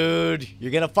 dude, you're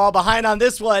gonna fall behind on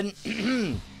this one.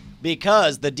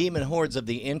 Because the demon hordes of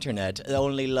the internet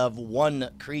only love one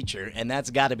creature, and that's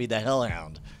got to be the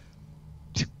hellhound.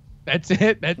 That's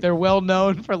it. That they're well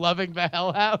known for loving the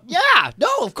hellhound. Yeah, no,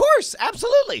 of course,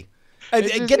 absolutely.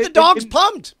 It's Get just- the dogs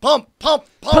pumped. Pump, pump,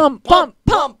 pump, pump,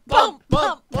 pump, pump,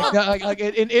 pump, pump. Like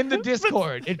in the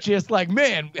Discord, it's just like,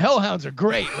 man, hellhounds are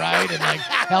great, right? And like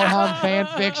hellhound fan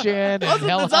fiction and Also,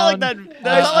 hellhound. it's not like that. It's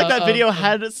not like that video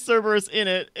had Cerberus in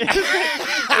it.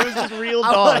 It was just real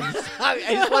dogs. I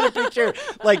just want to picture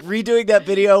like redoing that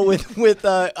video with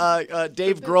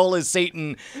Dave Grohl as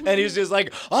Satan, and he's just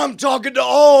like, I'm talking to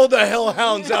all the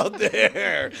hellhounds out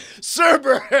there,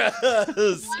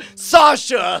 Cerberus,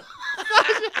 Sasha,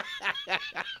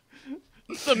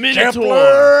 The Minotaur.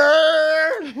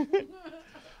 Kepler.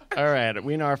 All right,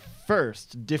 we in our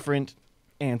first different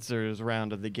answers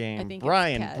round of the I game. think it's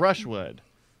Brian cat. Brushwood,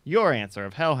 your answer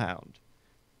of hellhound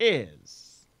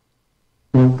is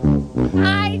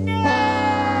I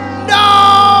know.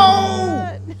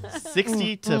 No!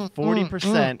 60 to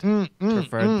 40%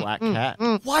 preferred black cat.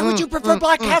 Why would you prefer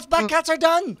black cats? Black cats are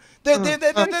done.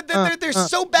 They're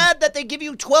so bad that they give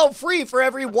you 12 free for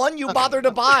every one you bother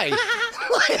to buy.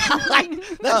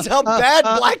 That's how bad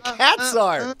black cats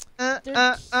are.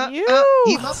 They're cute.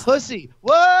 Eat my pussy.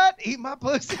 What? Eat my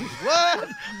pussy. What?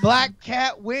 Black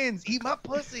cat wins. Eat my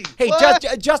pussy. Hey, What?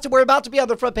 Justin, we're about to be on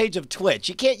the front page of Twitch.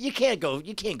 You can't go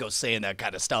saying that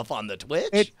kind of stuff on the Twitch.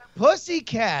 It's pussy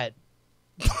cat.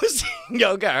 Okay,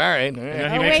 all right.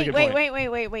 Yeah, he Oh, makes a wait, good wait,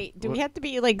 point. wait. Do we have to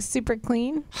be like super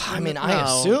clean? I mean, I No,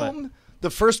 assume the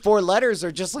first four letters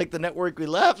are just like the network we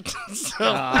left. So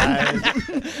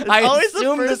I always the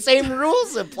assume the first- same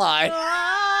rules apply.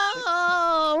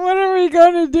 Oh, what are we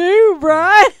gonna do,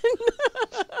 Brian?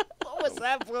 What was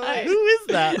that voice? Who is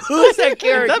that? Who's that Is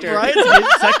character? that Brian's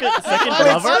second lover?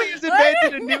 Somebody has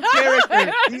invented a new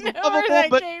character. He's know where lovable that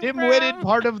but came dim-witted from.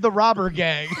 part of the robber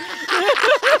gang.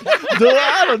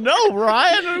 I don't know,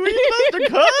 Brian. Are we supposed to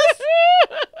cuss?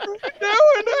 Now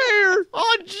and here.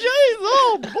 Oh, jeez.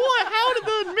 Oh, boy. How did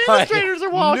the administrators are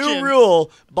watching? New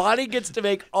rule. Bonnie gets to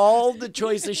make all the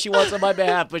choices she wants on my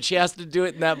behalf, but she has to do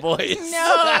it in that voice.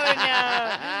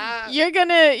 No. You're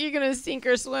gonna sink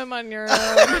or swim on your own.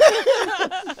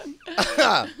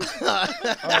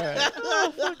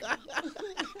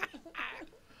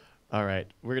 All right.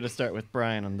 We're going to start with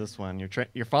Brian on this one.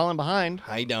 You're falling behind.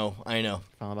 I know.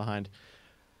 Falling behind.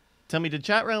 Tell me, did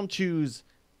Chatrealm choose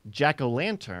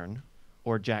Jack-o'-lantern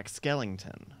or Jack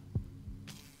Skellington?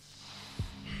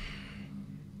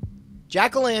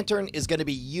 Jack-o'-lantern is going to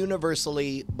be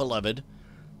universally beloved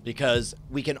because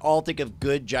we can all think of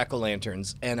good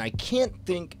jack-o'-lanterns, and I can't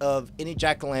think of any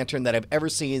jack-o'-lantern that I've ever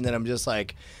seen that I'm just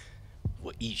like,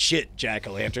 well, eat shit,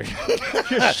 jack-o'-lantern.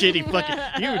 You're shitty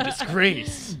fucking. You're a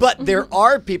disgrace. But there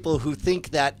are people who think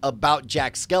that about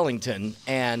Jack Skellington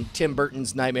and Tim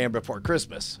Burton's Nightmare Before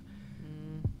Christmas.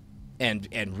 And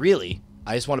really,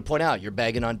 I just want to point out, you're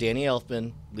bagging on Danny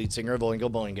Elfman, lead singer of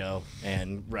Oingo Boingo,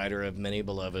 and writer of many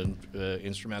beloved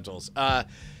instrumentals.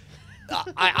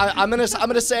 I'm gonna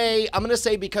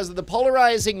say because of the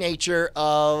polarizing nature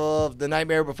of the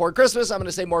Nightmare Before Christmas, I'm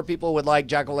gonna say more people would like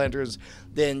jack-o'-lanterns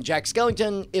than Jack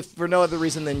Skellington, if for no other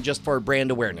reason than just for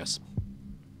brand awareness.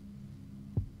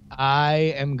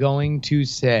 I am going to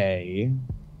say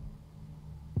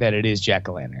that it is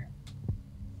jack-o'-lantern.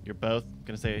 You're both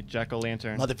going to say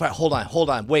Jack-o'-lantern. Motherfucker, hold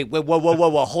on. Wait,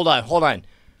 whoa, hold on.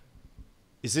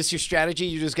 Is this your strategy?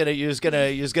 You're just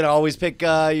gonna always pick.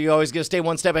 You always gonna stay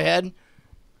one step ahead.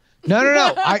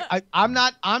 No. I'm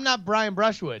not Brian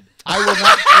Brushwood. I will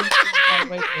not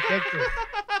make the picture.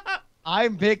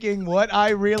 I'm picking what I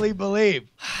really believe.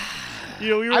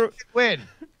 You know, I would win.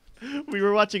 We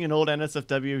were watching an old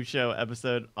NSFW show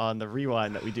episode on the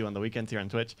Rewind that we do on the weekends here on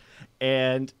Twitch,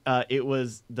 and it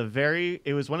was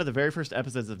one of the very first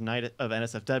episodes of Night of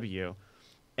NSFW,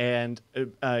 and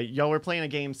y'all were playing a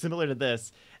game similar to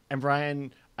this, and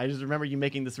Brian, I just remember you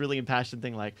making this really impassioned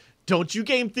thing like, "Don't you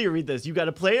game theory this? You got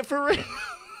to play it for real."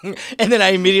 And then I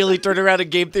immediately turned around and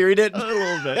game theoried it. A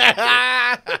little bit.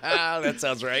 That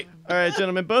sounds right. All right,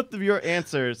 gentlemen, both of your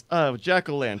answers of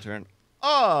jack-o'-lantern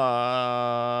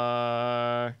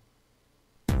are...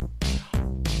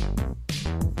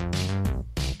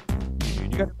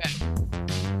 You got to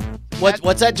bet.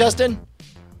 What's that, Justin?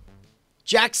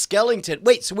 Jack Skellington.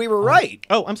 Wait, so we were right.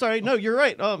 Oh, I'm sorry. No, you're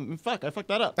right. Fuck, I fucked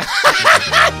that up. It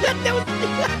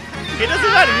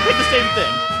doesn't matter. You picked the same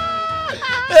thing.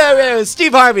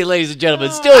 Steve Harvey, ladies and gentlemen.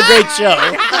 Still a great show.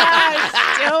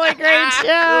 Still a great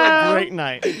show. Great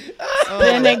night.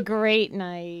 Been a great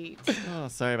night. Oh,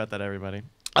 sorry about that, everybody.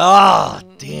 Oh,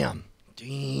 damn.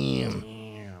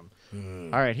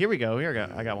 All right, here we go.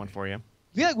 I got one for you. I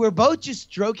feel like we're both just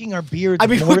stroking our beards. I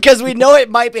mean, more- because we know it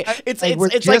might be. It's we're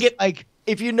it's just like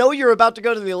if you know you're about to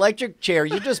go to the electric chair,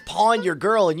 you just pawn your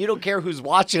girl and you don't care who's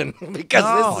watching because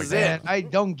No, this is man, it. I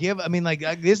don't give. I mean, like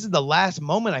this is the last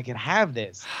moment I can have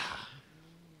this.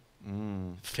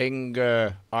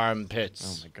 Finger Oh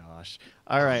armpits. my gosh.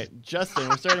 All right, Justin,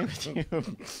 we're starting with you.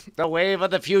 The wave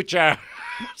of the future.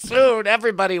 Soon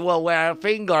everybody will wear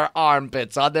finger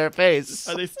armpits on their face.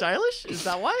 Are they stylish? Is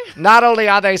that why? Not only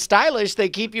are they stylish, they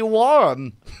keep you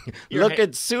warm. Your Look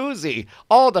at Susie.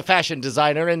 All the fashion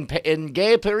designer in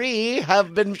Gay Paris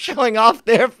have been showing off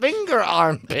their finger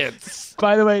armpits.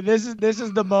 By the way, this is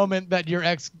the moment that your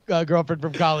ex girlfriend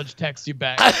from college texts you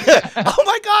back. Oh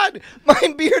my God,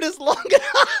 my beard is long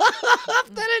enough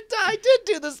that I did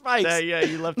do the spikes. Yeah,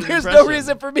 you left an There's no impression.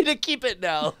 reason for me to keep it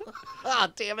now. Ah,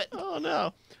 damn it. Oh,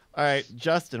 no. All right,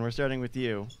 Justin, we're starting with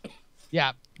you.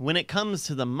 Yeah. When it comes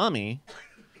to the mummy,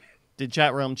 did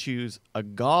Chatrealm choose a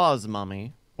gauze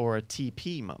mummy or a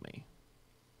TP mummy?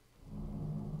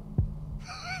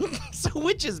 So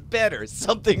which is better,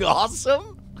 something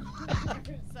awesome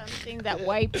Something that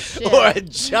wipes shit. or a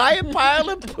giant pile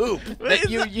of poop that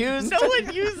you use? No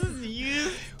one uses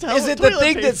used Is it the toilet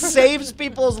thing paper. that saves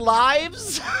people's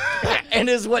lives and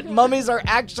is what mummies are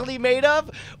actually made of?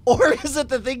 Or is it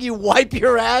the thing you wipe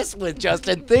your ass with,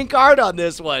 Justin? Think hard on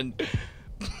this one.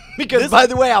 Because, by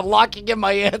the way, I'm locking in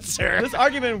my answer. This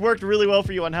argument worked really well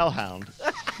for you on Hellhound.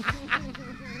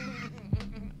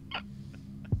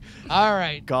 All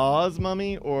right. Gauze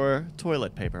mummy or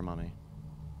toilet paper mummy?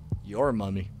 Your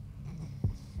mummy.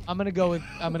 I'm gonna go with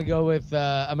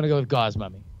gauze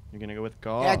mummy. You're gonna go with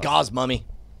gauze. Yeah, gauze mummy.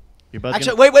 You're both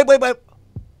Actually, wait.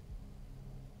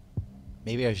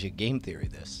 Maybe I should game theory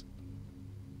this.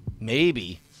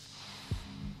 Maybe.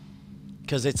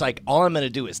 Because it's like, all I'm going to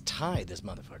do is tie this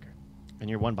motherfucker. and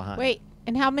you're one behind. Wait,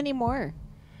 and how many more?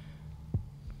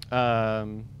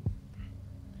 Good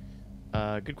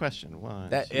question. One.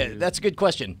 That's two. a good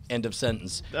question. End of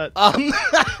sentence.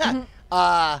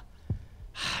 Uh,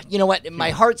 You know what? My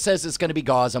heart says it's going to be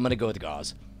gauze. I'm going to go with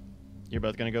gauze. You're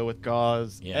both gonna go with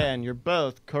gauze, Yeah. and you're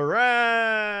both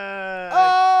correct.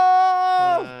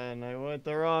 Oh! And I went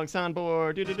the wrong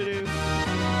soundboard.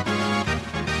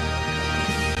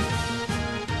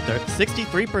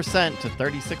 63% to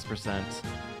 36%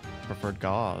 preferred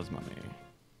gauze mummy.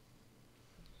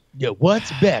 Yeah,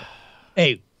 what's better,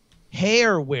 a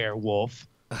hair werewolf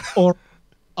or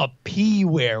a pee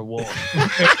werewolf?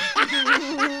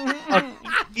 A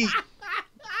pee.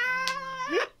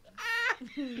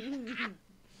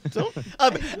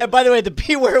 And by the way, the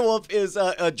P Werewolf is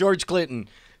George Clinton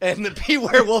and the P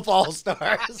Werewolf All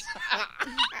Stars.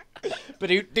 They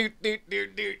say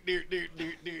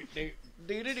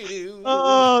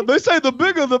the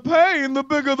bigger the pain, the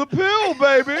bigger the pill,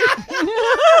 baby.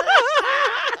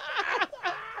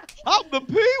 I'm the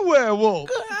pee werewolf.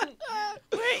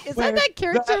 Wait, is that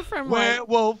character from like,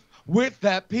 werewolf with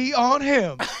that pee on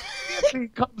him? If he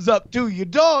comes up to your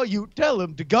door, you tell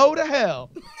him to go to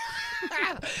hell.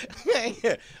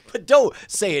 But don't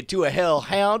say it to a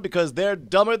hellhound because they're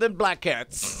dumber than black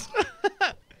cats.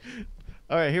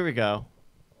 All right, here we go.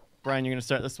 Brian, you're gonna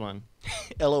start this one.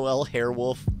 LOL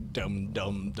Hairwolf. Dum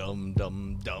dum dum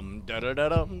dum dum da da da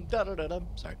dum da da da dum.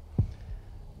 Sorry.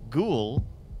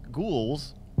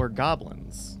 Ghouls or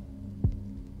goblins?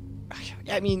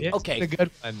 I mean, It's okay. a good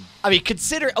one. I mean,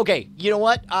 consider. Okay, you know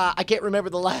what? I can't remember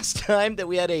the last time that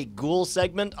we had a ghoul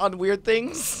segment on weird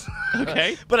things.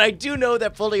 Okay. But I do know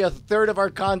that fully a third of our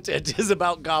content is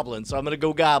about goblins, so I'm gonna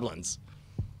go goblins.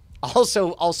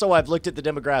 Also, I've looked at the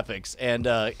demographics, and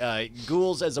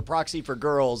ghouls as a proxy for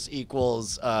girls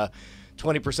equals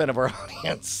 20% of our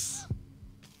audience.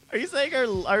 Are you saying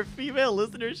our female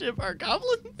listenership are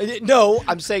goblins? No,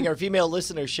 I'm saying our female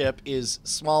listenership is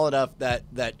small enough that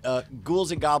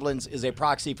Ghouls and Goblins is a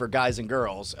proxy for guys and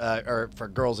girls, or for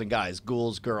girls and guys.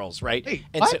 Ghouls, girls, right? Wait,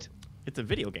 And what? It's a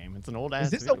video game. It's an old ass.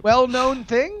 Is this video a well-known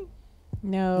thing?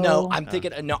 No. I'm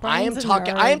thinking. No, Brian's a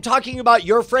nerd. I am talking about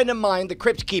your friend of mine, the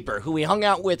Crypt Keeper, who we hung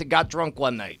out with and got drunk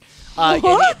one night. And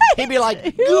he'd be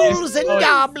like, "Ghouls and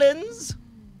goblins."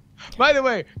 By the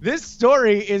way, this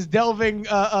story is delving,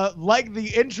 like the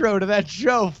intro to that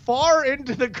show, far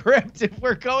into the crypt. If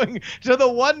we're going to the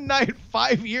one night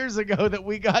 5 years ago that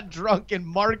we got drunk in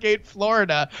Margate,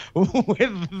 Florida,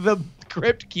 with the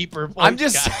Crypt Keeper. I'm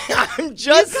just saying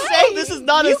This is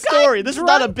not a story. This is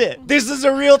not a bit. this is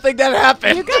a real thing that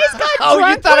happened. You guys got oh, you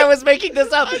drunk thought I was making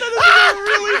this up? This is a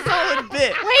really solid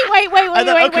bit. Wait, We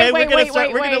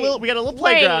got a little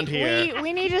playground here.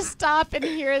 We need to stop and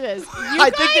hear this. I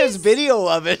think there's video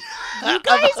of it. You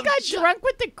guys got drunk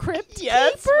with the Crypt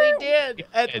Yes, Keeper? we did.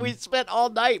 And we spent all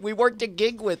night. We worked a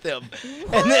gig with him.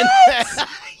 And then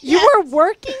You were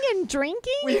working and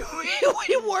drinking? we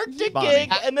worked a Bonnie.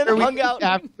 gig and then hung out.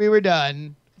 After we were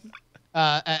done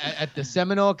at the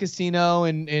Seminole Casino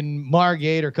in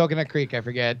Margate or Coconut Creek, I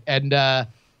forget. And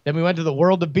then we went to the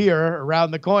World of Beer around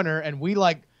the corner, and we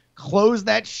closed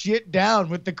that shit down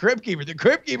with the Crypt Keeper. The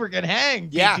Crypt Keeper can hang.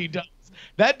 Yeah. PT does.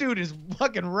 That dude is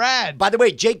fucking rad. By the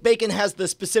way, Jake Bacon has the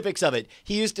specifics of it.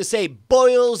 He used to say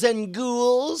boils and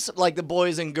ghouls, like the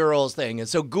boys and girls thing. And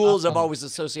so ghouls I've always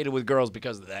associated with girls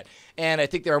because of that. And I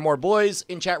think there are more boys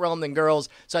in Chatrealm than girls.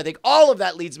 So I think all of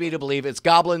that leads me to believe it's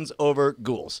goblins over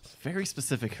ghouls. Very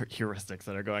specific heuristics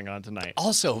that are going on tonight.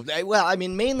 Also, well, I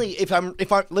mean, mainly if I'm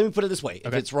let me put it this way.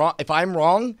 If it's wrong, if I'm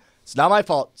wrong, it's not my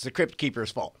fault. It's the Crypt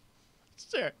Keeper's fault.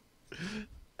 Sure.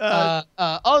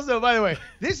 Also, by the way,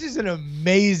 this is an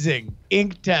amazing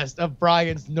ink test of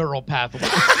Brian's neural pathway.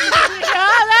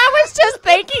 I was just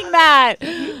thinking that.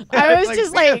 I was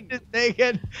just we have like, just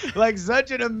taken such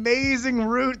an amazing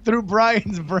route through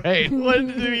Brian's brain. What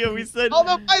did we said?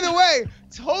 Although, by the way,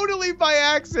 totally by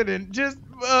accident, just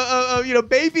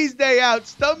Baby's Day Out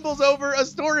stumbles over a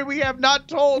story we have not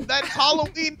told that's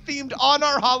Halloween themed on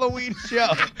our Halloween show.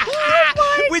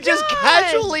 We just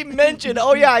casually mentioned,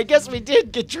 oh yeah, I guess we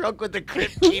did get drunk with the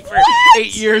Crypt Keeper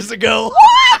 8 years ago.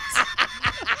 what?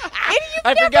 And you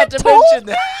I never forgot to told mention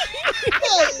that.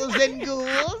 Ghouls and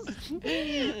ghouls.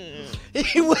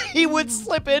 He would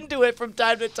slip into it from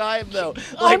time to time, though.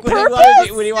 On When purpose?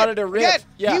 he wanted to riff.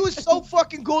 Yeah, he was so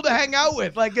fucking cool to hang out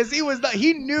with. Cause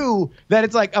he knew that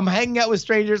it's I'm hanging out with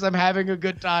strangers, I'm having a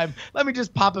good time. Let me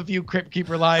just pop a few Crypt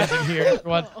Keeper lines in here every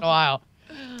once in a while.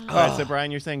 All right, so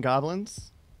Brian, you're saying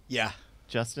goblins. Yeah.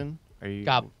 Justin, are you?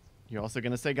 You're also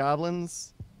gonna say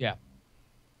goblins. Yeah.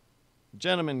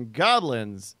 Gentlemen,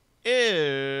 goblins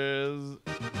is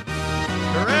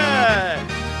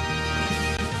correct.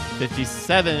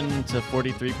 57 to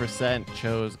 43%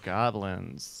 chose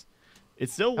goblins.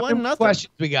 It's still How many 1-0.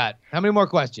 questions we got? How many more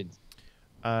questions?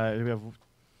 We have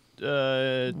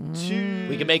 2.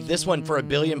 We can make this one for 1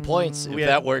 billion points if We that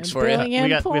have works a for you. billion.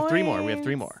 We have 3 more. Points. We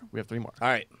have 3 more. All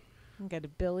right. I got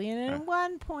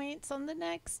 1,000,001 points on the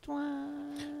next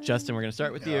one. Justin, we're gonna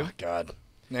start with you. Oh, God. All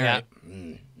Yeah. right.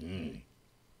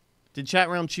 Did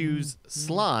Chatrealm choose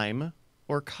slime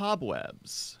or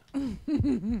cobwebs? That's a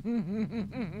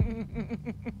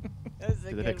Did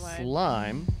they good pick one.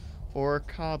 slime or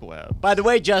cobweb? By the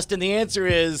way, Justin, the answer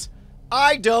is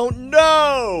I don't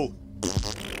know.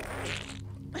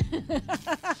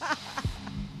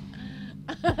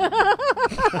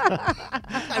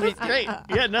 I mean, great.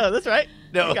 Yeah, no, that's right.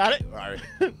 No. You got it. All right.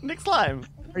 Nick Slime.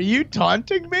 Are you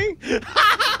taunting me?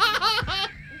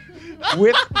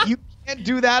 With you can't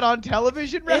do that on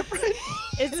television reference?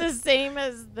 It's the same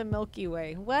as the Milky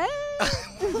Way. What?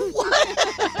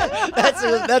 That's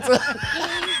a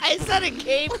I said a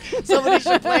game somebody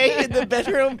should play in the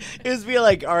bedroom is be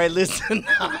like, all right, listen,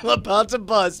 I'm about to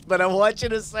bust, but I want you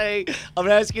to say, I'm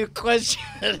gonna ask you a question.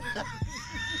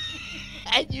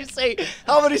 And you say,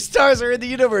 how many stars are in the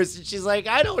universe? And she's like,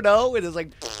 I don't know. And it's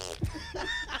like,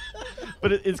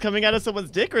 But it's coming out of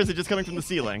someone's dick, or is it just coming from the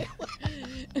ceiling?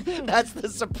 that's the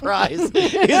surprise. You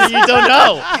don't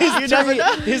know. You never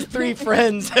know. His 3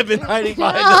 friends have been hiding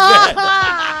behind the bed.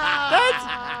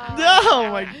 No,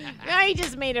 my. Now you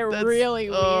just made it That's- really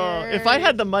weird. If I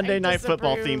had the Monday I Night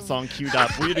Football disapprove. theme song queued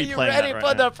up, we'd be You playing ready that for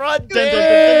right the now. front Queued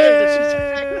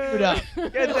end? up.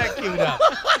 Get that queued up.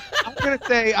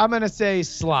 I'm gonna say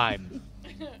slime.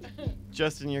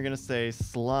 Justin, you're gonna say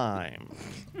slime.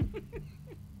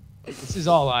 This is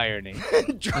all irony.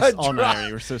 It's all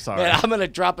irony. We're so sorry. Man, I'm gonna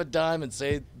drop a dime and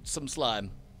say some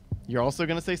slime. You're also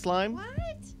gonna say slime? What?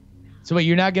 So wait,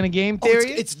 you're not gonna game Oh,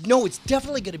 theory? it's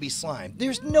definitely gonna be slime.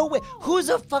 There's no way. Who's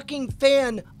a fucking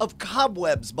fan of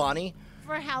cobwebs, Bonnie?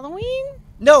 For Halloween?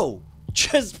 No,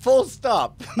 just full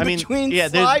stop. I mean, Between yeah,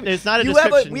 slime, there's not a you have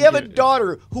description we have a to-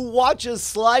 daughter who watches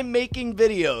slime making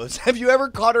videos. Have you ever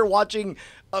caught her watching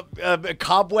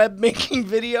cobweb making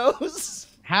videos?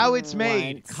 How it's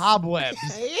made. Once. Cobwebs.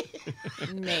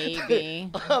 Maybe.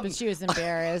 But she was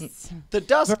embarrassed. The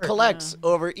dust collects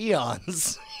over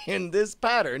eons in this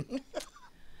pattern.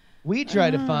 We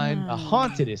try to find a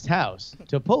hauntedest house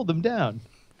to pull them down.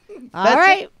 All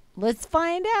right, let's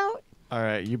find out. All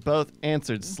right, you both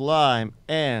answered slime,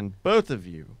 and both of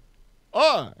you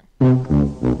are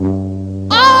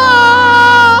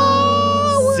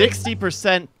Oh!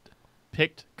 60%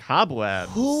 picked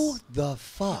cobwebs. Who the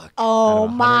fuck? Oh Out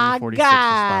of my 146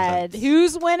 God. respondents.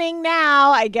 Who's winning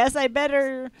now? I guess I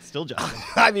better Still Justin.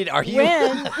 I mean, are you?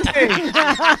 win.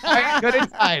 I could have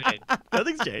decided.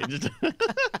 Nothing's changed.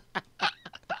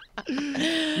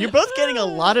 You're both getting a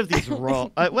lot of these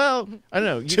wrong. Well, I don't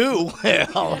know. Two. A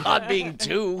lot being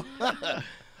two.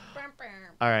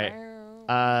 All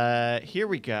right. Here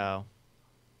we go.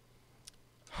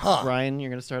 Huh. Ryan, you're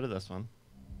going to start at this one.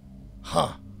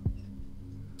 Huh.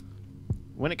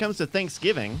 When it comes to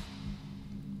Thanksgiving,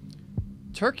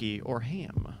 turkey or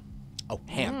ham? Oh,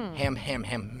 ham.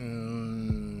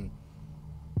 Ham.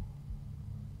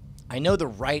 I know the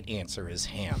right answer is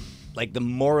ham. Like the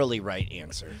morally right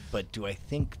answer. But do I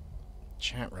think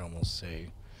Chatrealm will say...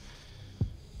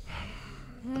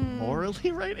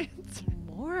 Morally right answer?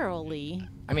 Morally.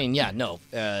 I mean, yeah, no.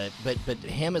 But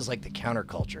ham is like the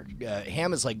counterculture.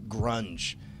 Ham is like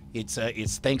grunge. It's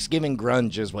Thanksgiving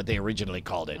grunge is what they originally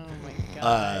called it. Oh my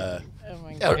God. Oh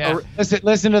my God. Yeah.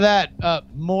 Listen to that.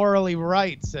 Morally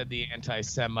right, said the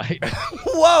anti-Semite.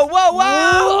 Whoa!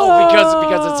 Oh,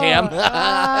 because it's ham.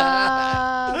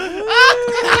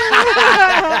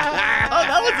 Oh,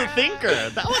 that was a thinker.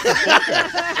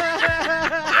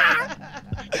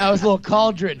 That was a little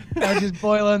cauldron. I was just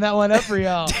boiling that one up for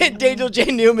y'all. Daniel J.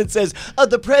 Newman says,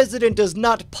 the president does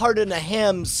not pardon a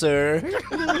ham, sir.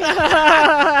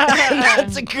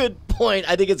 That's a good point.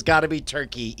 I think it's got to be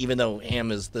turkey, even though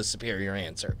ham is the superior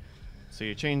answer. So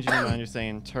you're changing your mind. You're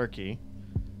saying turkey.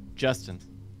 Justin,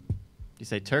 you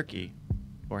say turkey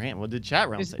or ham? Well, did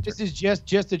Chatrealm say This turkey? is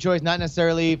just a choice, not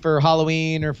necessarily for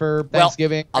Halloween or for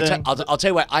Thanksgiving. I'll tell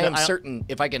you what. I am I- certain,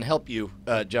 if I can help you,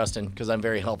 Justin, because I'm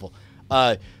very helpful.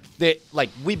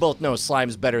 We both know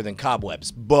slime's better than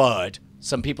cobwebs, but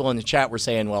some people in the chat were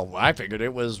saying, well, I figured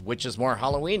it was which is more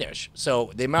Halloweenish. So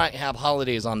they might have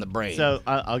holidays on the brain. So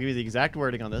I'll give you the exact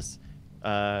wording on this,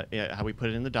 how we put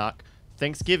it in the doc.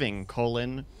 Thanksgiving,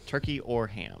 turkey or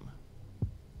ham.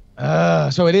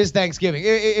 So it is Thanksgiving.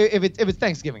 If it's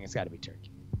Thanksgiving, it's got to be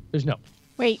turkey. There's no.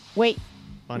 Wait.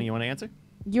 Bonnie, you want to answer?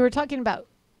 You were talking about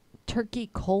turkey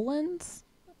colons?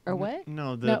 Or what?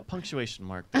 No, the No. punctuation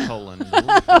mark, the colon,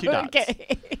 the two dots.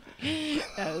 Okay.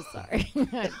 Oh, sorry.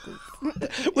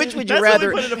 Which would That's you what rather?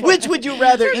 we put in a Which would you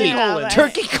rather eat? colon.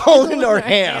 Turkey colon or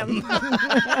ham?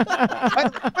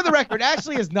 For the record,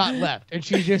 Ashley is not left, and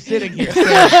she's just sitting here.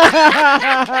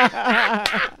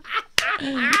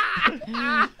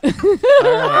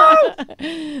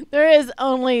 There is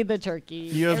only the turkey.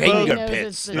 You have Everybody Finger knows pits,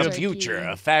 it's the turkey. future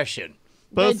of fashion.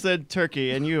 Both said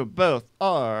turkey, and you both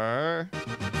are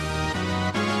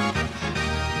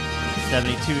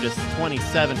 72 to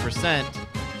 27%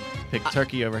 pick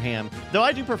turkey over ham. Though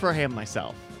I do prefer ham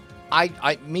myself.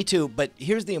 Me too. But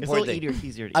here's the It's a important little thing.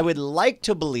 easier to eat. I would like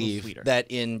to sweeter. believe that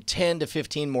in 10 to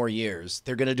 15 more years,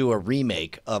 they're going to do a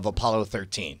remake of Apollo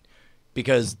 13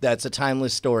 because that's a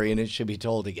timeless story and it should be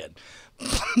told again.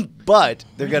 But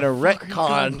they're going to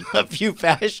retcon a few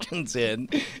fashions in,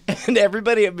 and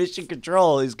everybody at Mission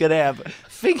Control is going to have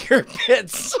finger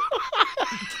pits.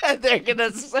 And they're going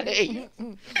to say,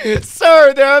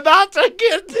 sir, they're about to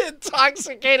get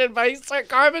intoxicated by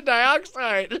carbon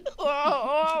dioxide.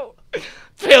 Oh.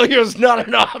 Failure's not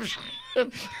an option.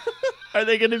 Are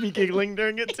they going to be giggling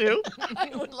during it too?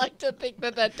 I would like to think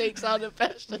that takes on a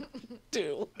fashion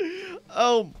too.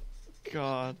 Oh,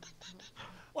 God.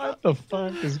 What the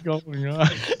fuck is going on?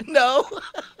 No.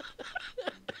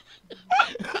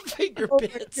 Finger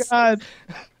pits. God.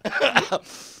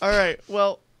 All right.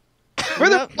 Well,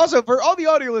 Also, for all the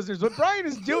audio listeners, what Brian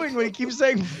is doing when he keeps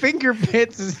saying finger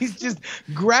pits is he's just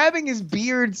grabbing his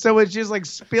beard so it's just like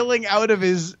spilling out of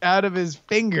his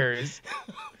fingers.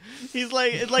 he's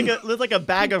like it's like a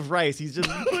bag of rice. He's just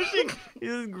pushing. He's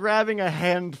just grabbing a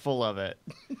handful of it.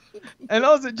 And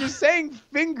also just saying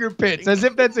finger pits as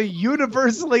if that's a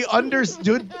universally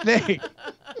understood thing.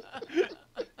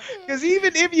 Because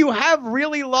even if you have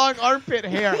really long armpit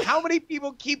hair, how many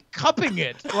people keep cupping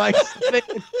it? Like, so they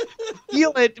can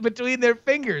feel it between their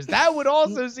fingers. That would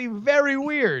also seem very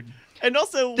weird. And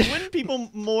also, wouldn't people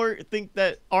more think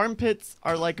that armpits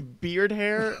are like beard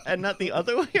hair and not the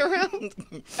other way around?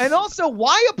 And also,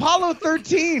 why Apollo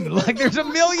 13? Like, there's a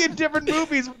million different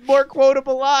movies with more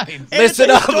quotable lines. And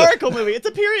Listen it's a up. historical movie. It's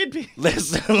a period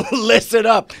piece. Listen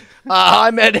up.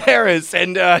 I'm Ed Harris,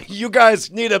 and you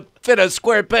guys need to fit a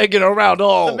square peg in a round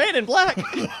hole. The Man in Black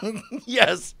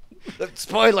Yes.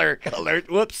 Spoiler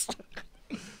alert. Whoops.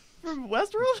 from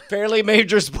Westworld. Fairly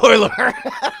major spoiler.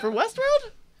 For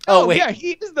Westworld. Oh, wait. Yeah,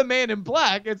 he is the Man in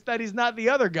Black. It's that he's not the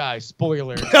other guy.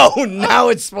 Spoiler. No, now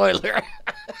it's spoiler.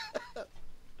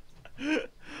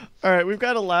 All right, we've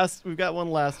got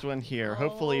one last one here.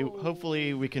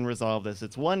 Hopefully we can resolve this.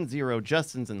 It's 1-0.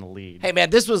 Justin's in the lead. Hey, man,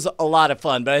 this was a lot of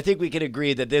fun, but I think we can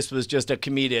agree that this was just a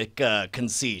comedic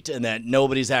conceit and that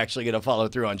nobody's actually going to follow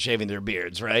through on shaving their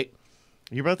beards, right?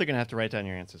 You both are gonna have to write down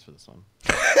your answers for this one.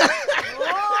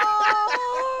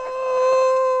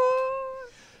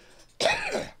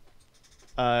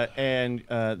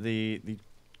 The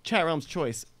chat realm's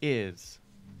choice is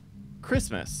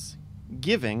Christmas,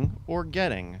 giving or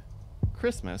getting.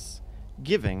 Christmas,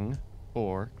 giving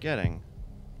or getting.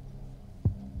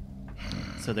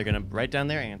 So they're gonna write down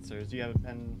their answers. Do you have a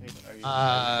pen and paper? Are you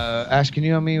Ash, can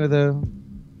you help me with a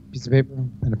piece of paper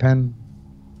and a pen?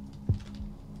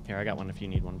 Here, I got one if you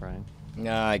need one, Brian.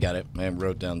 Nah, I got it. I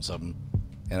wrote down something,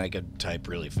 and I could type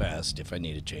really fast if I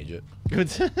need to change it. Good.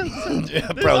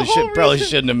 Probably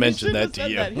shouldn't have mentioned that to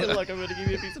you. Here, look, I'm gonna give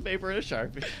you a piece of paper and a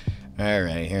Sharpie. All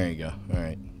right, here you go. All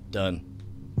right, done.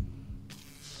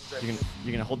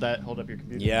 You're gonna hold up your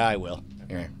computer. Yeah, I will.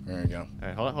 Here we go. All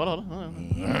right, hold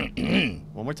on.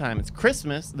 One more time. It's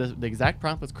Christmas. The exact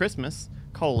prompt was Christmas,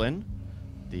 colon,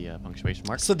 the punctuation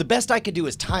mark. So the best I could do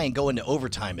is tie and go into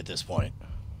overtime at this point.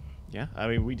 Yeah, I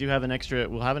mean, we do have an extra,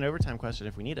 we'll have an overtime question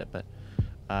if we need it, but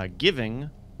giving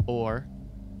or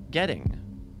getting.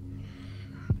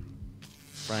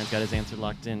 Brian's got his answer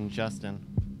locked in. Justin.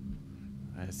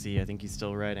 I think he's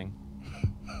still writing.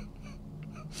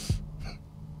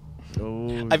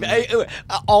 Oh,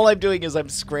 All I'm doing is I'm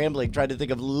scrambling, trying to think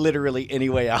of literally any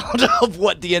way out of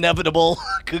what the inevitable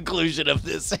conclusion of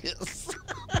this is.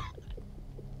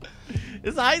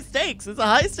 It's high stakes. It's a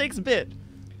high stakes bit.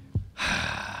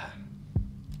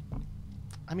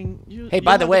 I mean, hey,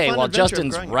 by the way, while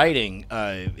Justin's writing,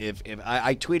 if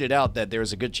I tweeted out that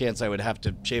there's a good chance I would have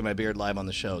to shave my beard live on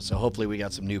the show, so hopefully we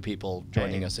got some new people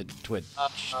joining us at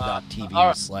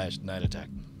twitch.tv/nightattack.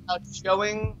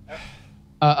 Showing.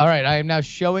 All right, I am now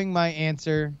showing my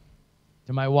answer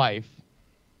to my wife.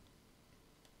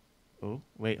 Oh,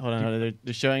 wait, hold on.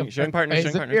 They're showing partners. Showing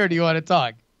partners. Here, do you want to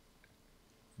talk?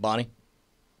 Bonnie?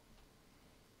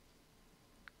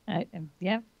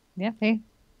 Yeah. Hey.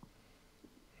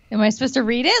 Am I supposed to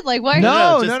read it? Like, why?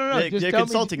 No. Just They're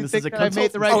consulting. This is a I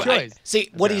made the right choice. See,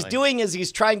 what he's doing is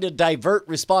he's trying to divert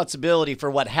responsibility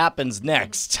for what happens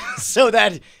next, so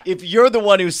that if you're the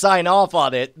one who sign off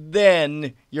on it,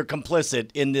 then you're complicit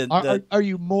in the. Are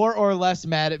you more or less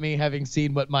mad at me having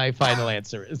seen what my final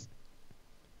answer is?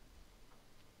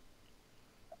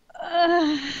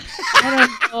 I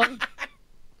don't know.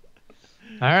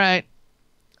 All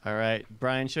right.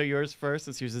 Brian, show yours first.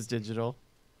 Let's use this digital.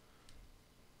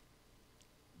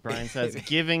 Brian says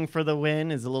giving for the win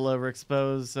is a little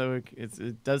overexposed, so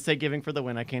it does say giving for the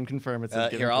win. I can confirm it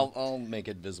says here, I'll make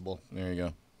it visible. There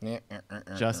you go.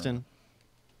 Justin.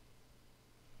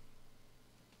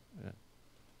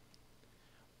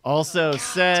 Also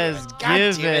says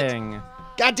giving.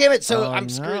 God damn it! So I'm no.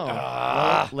 screwed.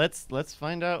 Well, let's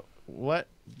find out what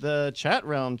the chat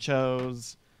realm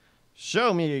chose.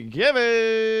 Show me giving.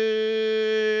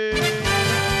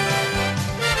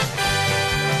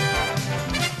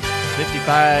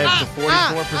 55 to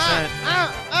 44%.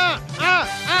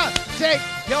 Shave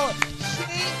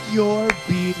your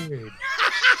beard.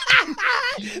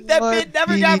 That bit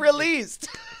never got released.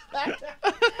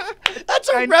 That's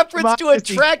a reference to a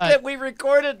track that we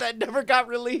recorded that never got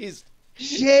released.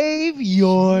 Shave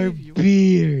your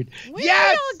beard. We're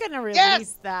Yes! all gonna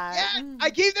release that. Yes! I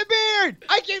keep the beard.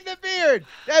 I keep the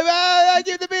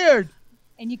beard.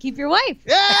 And you keep your wife.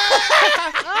 Yeah!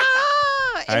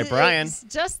 Ah, All right, Brian. It's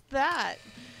just that.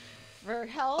 For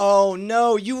health. Oh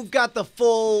no, you've got the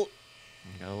full.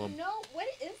 No, what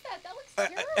is that? That looks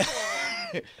terrible.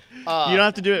 You don't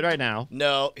have to do it right now.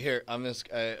 No, here I'm just.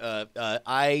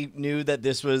 I knew that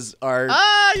this was our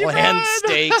you planned won!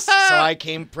 stakes, so I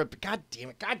came prepared. God damn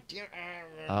it!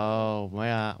 Oh,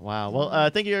 wow. Well,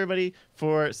 thank you, everybody,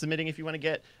 for submitting. If you want to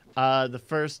get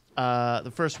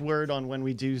the first word on when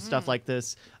we do stuff like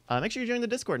this. Make sure you join the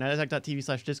Discord,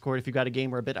 nightattack.tv/Discord. If you've got a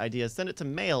game or a bit idea, send it to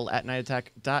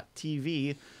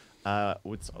mail@nightattack.tv.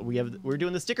 We're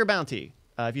doing the sticker bounty.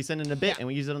 If you send in a bit and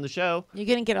we use it on the show, You're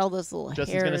gonna get all those little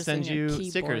Justin's hairs gonna send in your you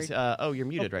keyboard. stickers. You're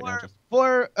muted right now,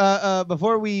 Justin.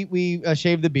 Before we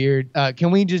shave the beard, can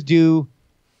we just do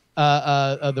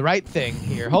the right thing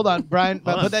here? Hold on, Brian.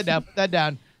 Put that down. Put that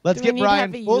down. Let's Do we get need to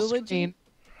Brian have a full eulogy? screen.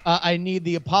 I need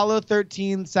the Apollo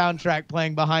 13 soundtrack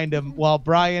playing behind him while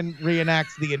Brian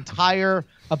reenacts the entire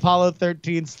Apollo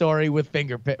 13 story with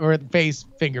face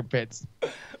finger pits.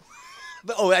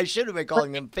 Oh, I should have been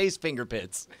calling them face finger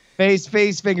pits. Face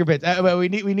finger pits. We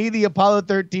need the Apollo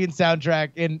 13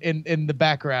 soundtrack in the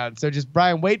background. So just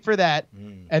Brian, wait for that,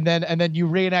 and then you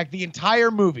reenact the entire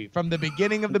movie from the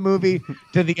beginning of the movie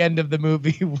to the end of the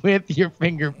movie with your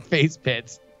face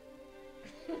pits.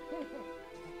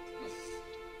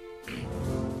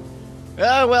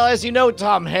 Well, as you know,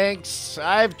 Tom Hanks,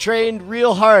 I've trained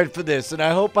real hard for this, and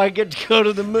I hope I get to go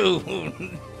to the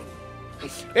moon.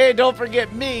 Hey, don't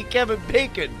forget me, Kevin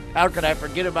Bacon. How could I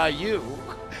forget about you?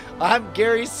 I'm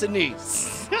Gary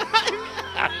Sinise.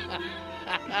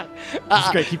 This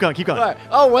is great. Keep going. All right.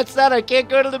 Oh, what's that? I can't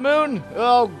go to the moon?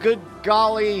 Oh, good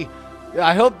golly.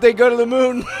 I hope they go to the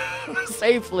moon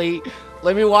safely.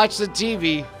 Let me watch the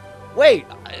TV. Wait,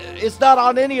 it's not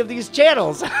on any of these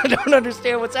channels. I don't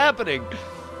understand what's happening.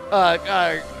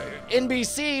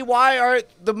 NBC, why aren't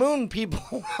the moon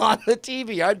people on the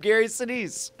TV? I'm Gary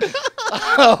Sinise.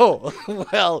 Oh,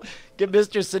 well,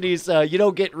 Mr. Sinise, you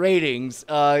don't get ratings,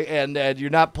 and you're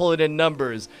not pulling in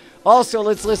numbers. Also,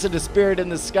 let's listen to Spirit in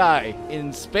the Sky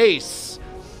in space.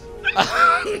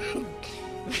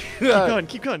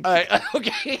 Keep going. All right,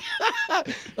 okay.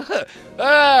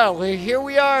 Well, here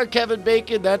we are, Kevin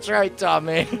Bacon. That's right, Tom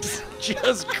Hanks.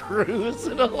 Just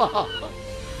cruising along.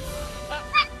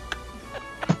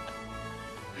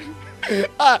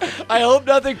 I hope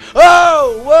nothing.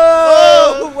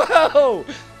 Oh,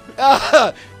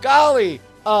 whoa. Golly.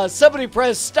 Somebody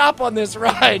press stop on this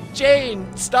ride.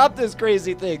 Jane, stop this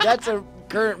crazy thing. That's a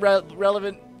current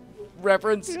relevant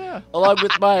reference, along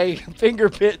with my finger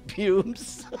pit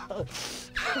pubes.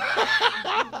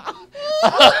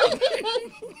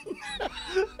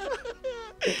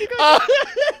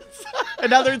 And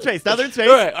now they're in space. All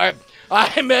right.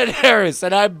 I'm Ed Harris,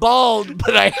 and I'm bald,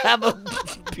 but I have a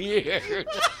beard.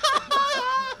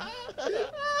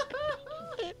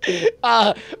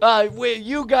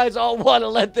 You guys all want to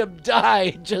let them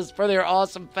die just for their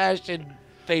awesome fashion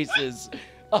faces.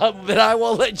 But I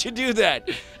won't let you do that.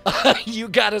 You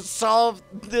gotta solve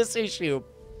this issue.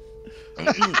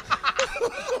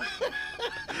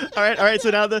 All right.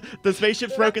 So now the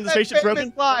spaceship's broken. The spaceship's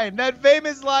broken. That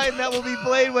famous line that will be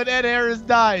played when Ed Harris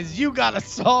dies. You gotta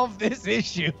solve this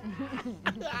issue.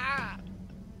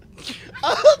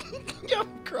 I'm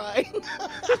crying.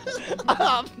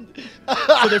 So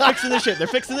they're fixing the ship.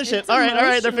 It's All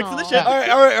right. They're fixing the ship. All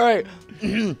right.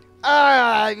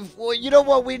 Well, you know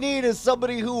what we need is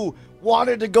somebody who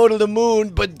wanted to go to the moon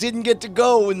but didn't get to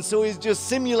go, and so he's just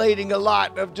simulating a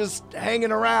lot of just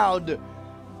hanging around.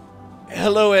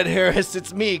 Hello, Ed Harris.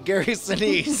 It's me, Gary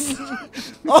Sinise.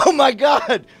 Oh my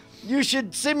God! You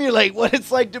should simulate what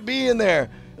it's like to be in there.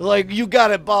 Like, you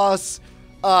got it, boss.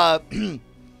 Kevin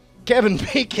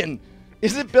Bacon.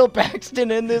 Isn't Bill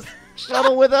Paxton in this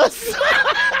shuttle with us?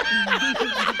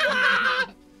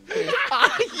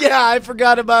 Yeah, I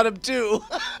forgot about him too.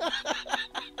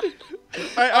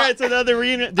 All right. So now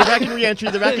they're back in re-entry.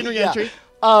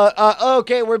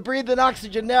 Okay, we're breathing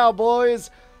oxygen now, boys.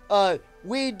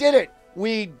 We did it.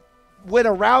 We went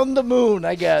around the moon,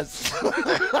 I guess.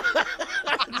 The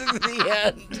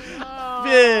end.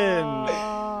 Finn.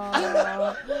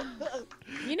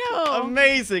 You know,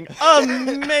 Amazing.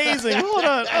 Hold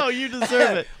on. Oh, you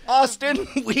deserve it. Austin,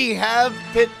 we have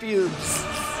pit pubes.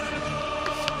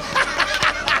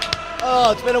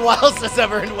 Oh, it's been a while since I've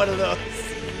heard one of those.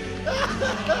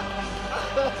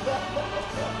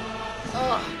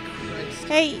 Oh, Christ.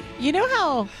 hey, you know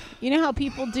how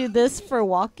people do this for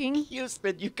walking?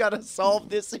 Houston, you gotta solve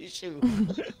this issue.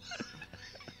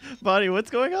 Bonnie,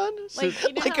 what's going on? Like,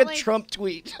 you know Like how, a Trump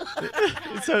tweet.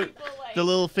 So the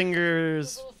little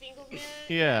fingers.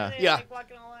 Yeah. Yeah. Like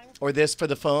walking along. Or this for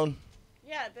the phone.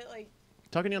 Yeah, but like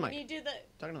Talking to your when mic. you do the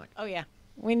Talking to your mic. oh yeah,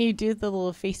 when you do the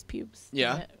little face pubes.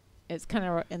 Yeah. It's kind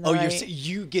of in the Oh, right.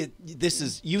 you get this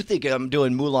is you think I'm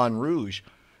doing Moulin Rouge,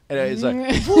 and it's like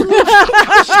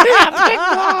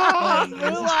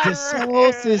The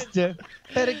soul sister.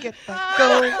 Better get that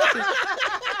going.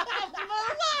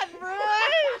 Moulin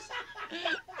Rouge.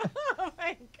 Oh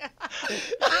my god.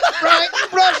 Brian, you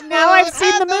brush me now I've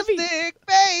seen the those movie. thick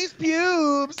face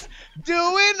pubes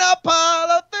doing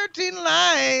Apollo 13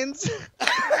 lines.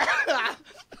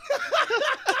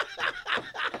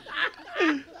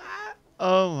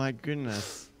 Oh my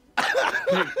goodness.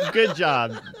 Good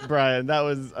job, Brian. That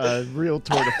was a real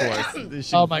tour de force. This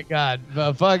should- Oh my God,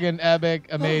 fucking epic,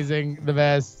 amazing, the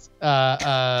best.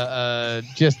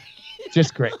 Just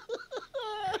great.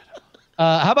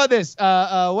 How about this?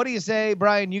 What do you say,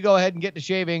 Brian? You go ahead and get to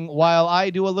shaving while I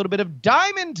do a little bit of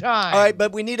diamond time. All right,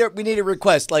 but we need a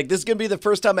request. Like, this is gonna be the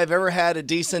first time I've ever had a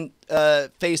decent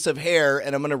face of hair,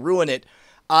 and I'm gonna ruin it.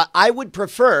 I would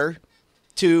prefer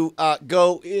to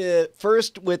go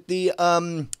first with the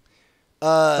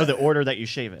the order that you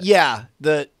shave it. yeah,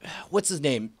 what's his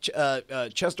name?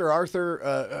 Chester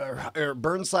Arthur or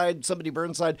Burnside, somebody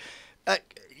Burnside.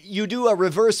 You do a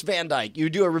reverse Van Dyke. You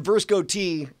do a reverse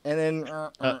goatee, and then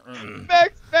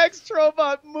Max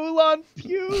Trobot, Moulin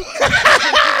Pew.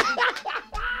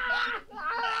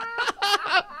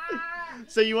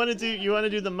 So you want to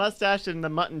do the mustache and the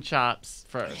mutton chops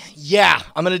first. yeah,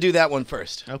 I'm gonna do that one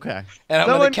first, Okay. and I'm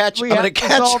gonna catch.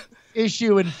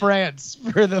 Issue in France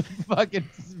for the fucking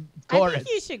I chorus. think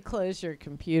you should close your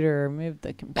computer or move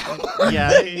the computer. Yeah.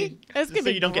 That's gonna so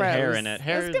be you don't gross. get hair in it.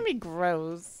 Hair. That's gonna be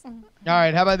gross. All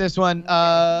right, how about this one?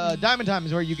 Diamond Time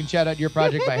is where you can shout out your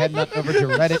project by heading on over to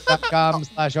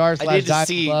reddit.com/r/Diamond I need to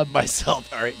see Club. myself.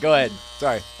 All right, go ahead.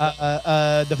 Sorry.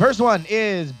 The first one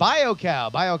is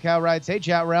BioCow. BioCow writes, "Hey,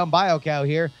 Chatrealm, BioCow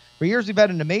here. For years, we've had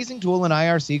an amazing tool in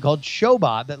IRC called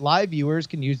Showbot that live viewers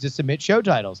can use to submit show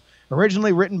titles.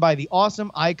 Originally written by the awesome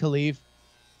iKhalif."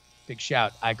 Big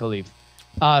shout, iKhalif.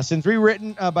 Since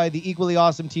rewritten by the equally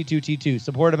awesome T2T2.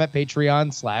 Support him at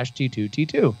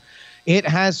Patreon/T2T2. It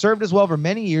has served us well for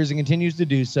many years and continues to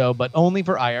do so, but only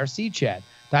for IRC chat.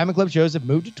 Diamond Club shows have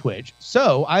moved to Twitch,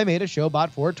 so I made a Showbot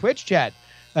for Twitch chat.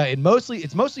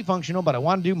 It's mostly functional, but I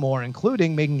want to do more,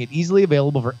 including making it easily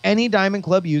available for any Diamond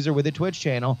Club user with a Twitch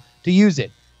channel to use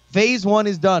it. Phase 1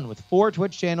 is done with 4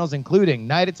 Twitch channels, including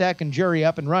Night Attack and Jury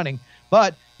up and running.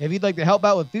 But if you'd like to help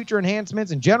out with future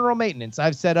enhancements and general maintenance,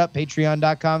 I've set up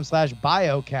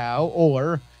patreon.com/biocow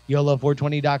or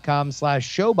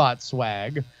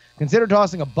YOLO420.com/showbotswag. Consider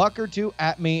tossing $1 or $2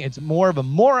 at me. It's more of a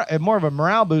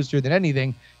morale booster than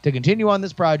anything to continue on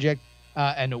this project,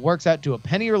 and it works out to a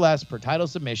penny or less per title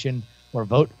submission or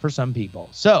vote for some people.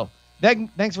 So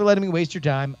thanks for letting me waste your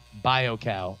time,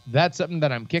 BioCow. That's something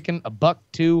that I'm kicking $1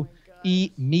 to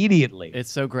immediately.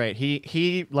 It's so great.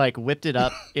 He like whipped it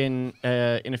up in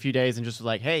a few days and just was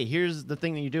like, hey, here's the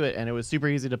thing that you do it, and it was super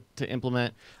easy to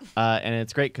implement, and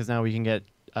it's great because now we can get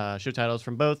show titles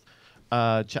from both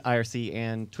IRC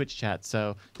and Twitch chat.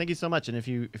 So thank you so much. And if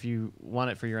you want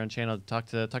it for your own channel, talk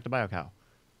to BioCow.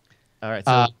 All right.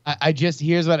 So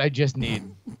here's what I just need.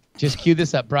 Just cue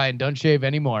this up, Brian. Don't shave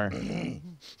anymore.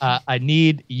 I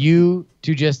need you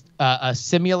to just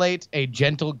simulate a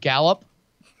gentle gallop.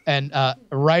 And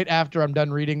right after I'm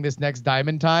done reading this next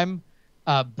Diamond Time,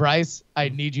 Bryce, I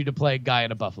need you to play Guy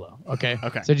in a Buffalo. Okay.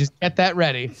 Okay. So just get that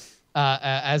ready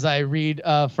as I read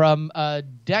from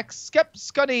Dex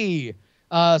Skepscunny.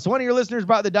 So one of your listeners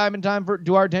brought the Diamond Time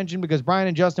to our attention because Brian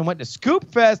and Justin went to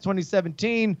Scoop Fest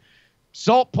 2017.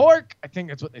 Salt pork, I think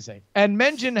that's what they say, and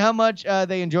mentioned how much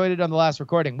they enjoyed it on the last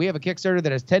recording. We have a Kickstarter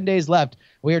that has 10 days left.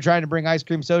 We are trying to bring Ice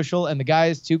Cream Social and the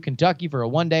guys to Kentucky for a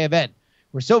one-day event.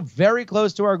 We're so very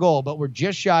close to our goal, but we're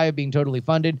just shy of being totally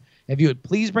funded. If you would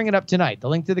please bring it up tonight. The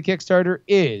link to the Kickstarter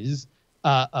is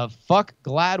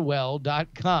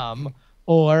fuckgladwell.com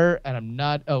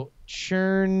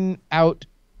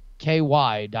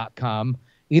churnoutky.com.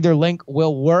 Either link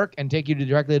will work and take you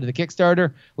directly to the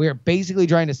Kickstarter. We are basically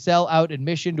trying to sell out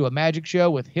admission to a magic show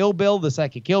with Hillbill, the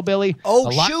Psychic Hillbilly. Oh,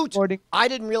 shoot. I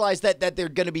didn't realize that they're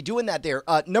going to be doing that there.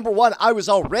 Number one, I was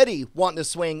already wanting to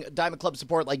swing Diamond Club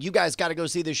support. Like, you guys got to go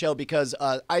see the show because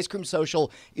Ice Cream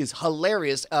Social is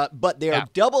hilarious, but they are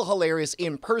double hilarious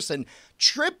in person.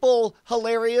 Triple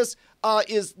hilarious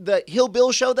is the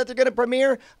Hillbill show that they're going to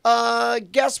premiere.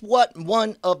 Guess what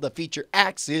one of the feature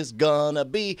acts is going to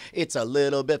be? It's a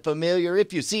little bit familiar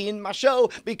if you've seen my show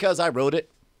because I wrote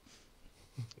it.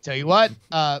 Tell you what,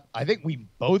 I think we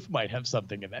both might have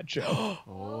something in that show.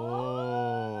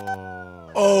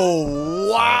 Oh,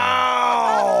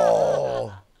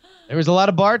 wow. There was a lot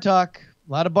of bar talk.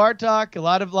 A lot of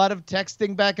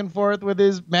texting back and forth with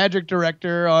his magic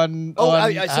director on.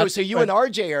 So you and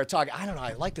RJ are talking. I don't know.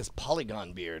 I like this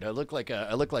polygon beard. I look like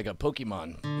a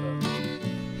Pokemon.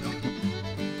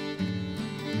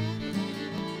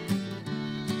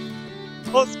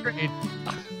 Full screen.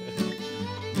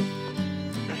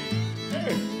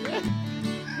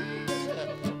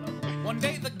 One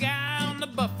day the guy on the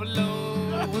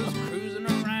buffalo was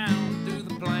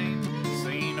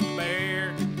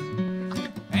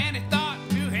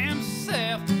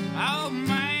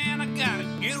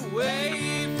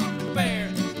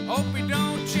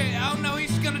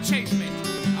to chase me.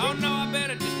 Oh no, I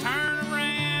better just turn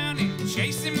around and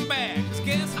chase him back. 'Cause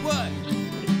guess what?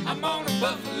 I'm on a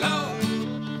buffalo.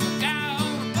 Down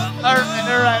on a buffalo.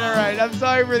 All right. I'm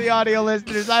sorry for the audio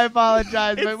listeners. I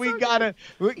apologize, but we gotta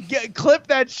clip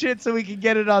that shit so we can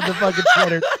get it on the fucking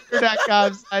Twitter.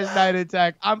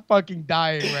 Twitter.com/nightattack. I'm fucking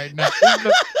dying right now.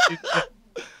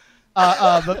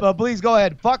 But please go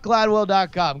ahead.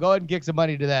 Fuckgladwell.com. Go ahead and kick some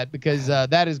money to that because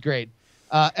that is great.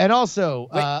 And also,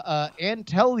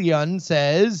 Antelion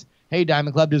says, "Hey,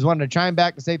 Diamond Club, just wanted to chime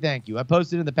back to say thank you. I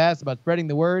posted in the past about spreading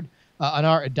the word on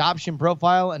our adoption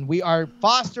profile, and we are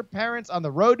foster parents on the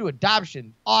road to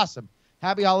adoption. Awesome.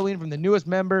 Happy Halloween from the newest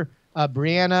member,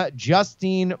 Brianna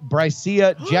Justine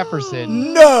Brycia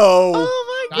Jefferson." No.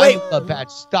 Oh my Wait. god. Diamond Club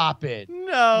patch, stop it.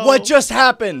 No. What just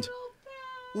happened?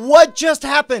 What just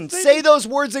happened? Say those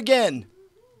words again.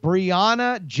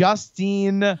 Brianna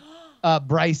Justine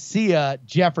Brycia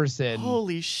Jefferson.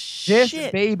 Holy This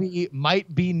shit. baby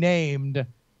might be named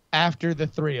after the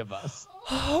three of us.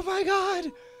 Oh my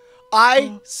God.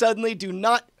 I suddenly do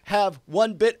not have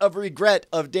one bit of regret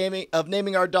of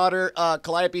naming our daughter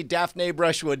Calliope Daphne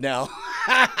Brushwood now.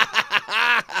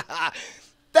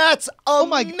 That's amazing. Oh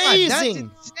my God, that's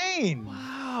insane.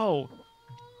 Wow.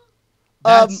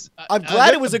 I'm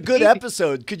glad it was a good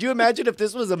episode. Could you imagine if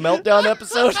this was a meltdown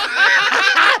episode?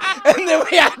 And then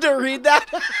we had to read that?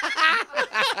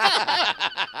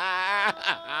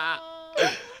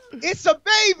 It's a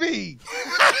baby.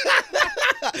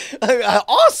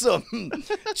 Awesome.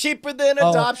 Cheaper than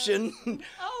adoption.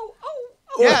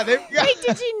 Yeah, there you go. Wait,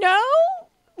 did you know?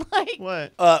 Like,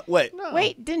 What? Wait. No.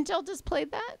 wait, didn't y'all just play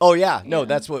that? Oh, yeah. No,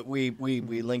 that's what we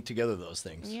linked together those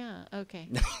things. Yeah, okay.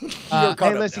 You're caught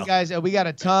Hey, up listen, now. guys, we got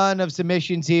a ton of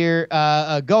submissions here.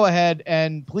 Go ahead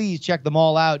and please check them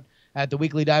all out at the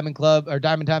Weekly Diamond Club or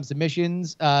Diamond Time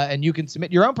submissions, and you can submit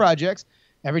your own projects.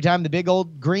 Every time the big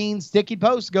old green sticky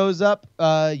post goes up,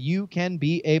 you can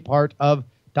be a part of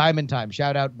Diamond Time.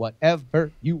 Shout out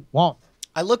whatever you want.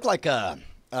 I look like I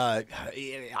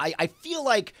feel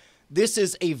like this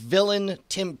is a villain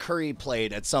Tim Curry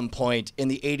played at some point in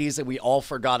the 80s and we all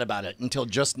forgot about it until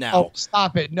just now. Oh,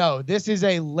 stop it. No, this is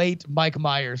a late Mike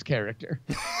Myers character.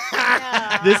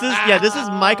 This is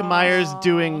Mike Myers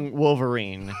doing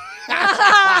Wolverine.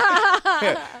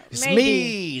 It's Maybe.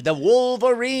 me, the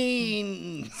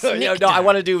Wolverine. No, I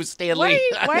want to do Stan Why,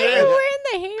 Lee. why are you wearing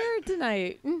the hair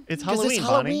tonight? It's 'Cause Halloween, it's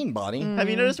Halloween, Bonnie. Bonnie. Have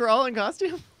you noticed we're all in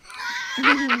costume?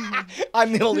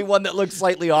 I'm the only one that looks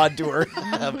slightly odd to her.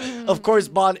 Of course,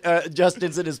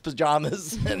 Justin's in his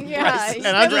pajamas. And Yeah, Bryce he's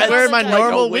And I'm just dressed wearing my like a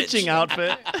normal witch. witching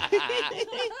outfit.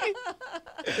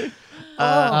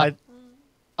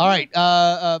 All right,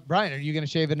 Brian, are you going to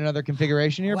shave in another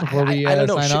configuration here Well, before we I don't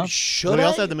know. sign off? Should we I?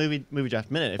 also have the movie draft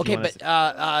minute. If Okay, you want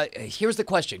but here's the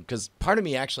question, because part of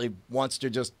me actually wants to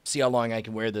just see how long I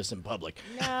can wear this in public.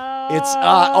 No. It's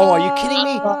are you kidding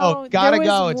me? Oh, gotta there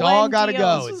go. was It's all one gotta deal.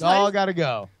 go. It's all gotta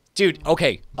go. Dude,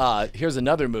 okay, here's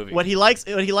another movie. What he likes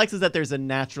is that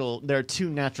there are two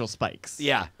natural spikes.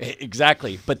 Yeah,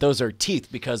 exactly. But those are teeth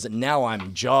because now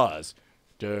I'm Jaws.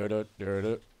 No.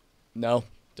 No.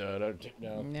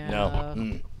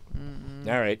 No.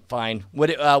 All right, fine. What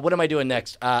am I doing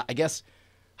next? I guess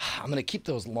I'm gonna keep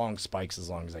those long spikes as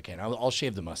long as I can. I'll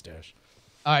shave the mustache.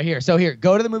 All right, here. So here,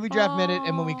 go to the movie draft minute,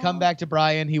 and when we come back to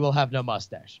Brian, he will have no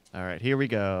mustache. All right, here we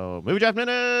go. Movie draft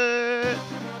minute.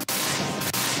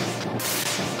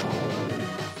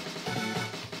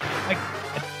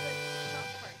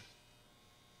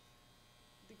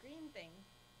 The green thing.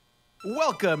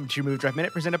 Welcome to Move Draft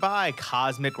Minute, presented by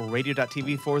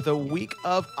CosmicRadio.tv for the week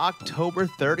of October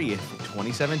 30th,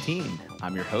 2017.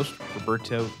 I'm your host,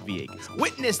 Roberto Villegas.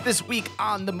 Witness this week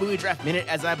on the Movie Draft Minute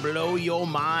as I blow your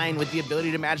mind with the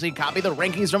ability to magically copy the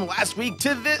rankings from last week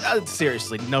to this.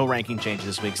 Seriously, no ranking change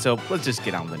this week, so let's just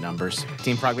get on with the numbers.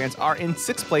 Team Progvans are in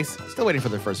 6th place, still waiting for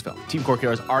their first film. Team Core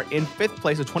Killers are in 5th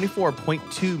place with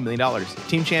 $24.2 million.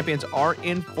 Team Champions are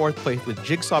in 4th place with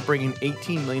Jigsaw bringing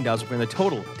 $18 million, bringing the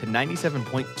total to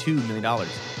 $97.2 million.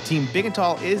 Team Big and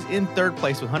Tall is in 3rd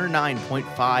place with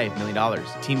 $109.5 million.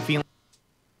 Team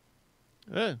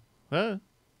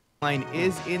Feline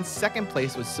is in 2nd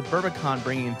place with Suburbicon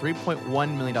bringing in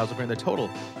 $3.1 million, bringing the total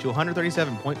to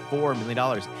 $137.4 million.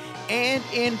 And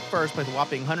in 1st place, a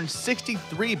whopping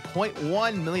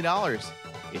 $163.1 million.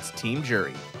 It's Team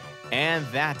Jury. And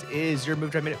that is your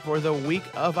Move Drive Minute for the week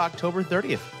of October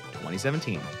 30th,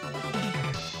 2017.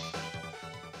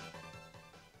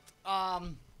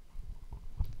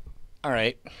 All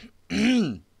right.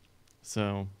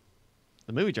 So,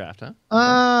 the movie draft, huh?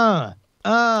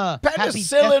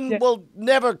 Penicillin will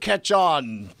never catch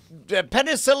on.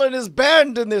 Penicillin is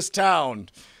banned in this town.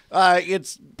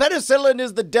 It's penicillin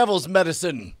is the devil's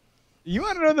medicine. You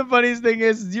want to know the funniest thing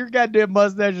is your goddamn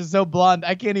mustache is so blonde,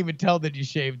 I can't even tell that you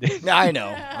shaved it. I know.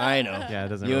 Yeah, it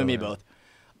doesn't. You and me really both.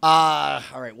 All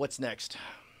right, what's next?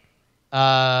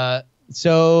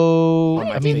 So Oh,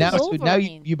 my I mean face. now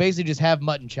you basically just have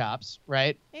mutton chops,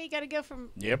 right? Hey, you gotta go from.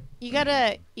 Yep. You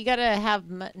gotta have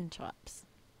mutton chops.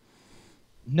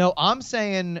 No, I'm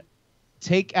saying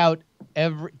take out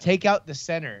the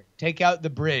center, take out the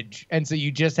bridge, and so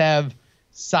you just have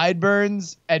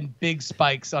sideburns and big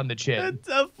spikes on the chin. It's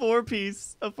a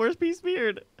four-piece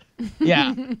beard.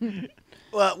 Yeah.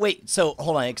 Well, wait. So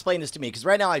hold on. Explain this to me, because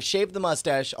right now I've shaved the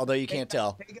mustache, although you can't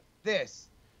tell. Take out this.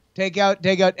 Take out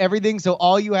everything. So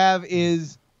all you have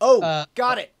is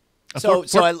Got it. So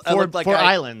I look like four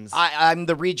islands. I'm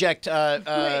the reject that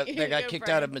Wait, got go, kicked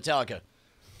Brian. out of Metallica.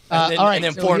 all right. And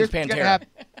then so formed here's what's gonna Pantera.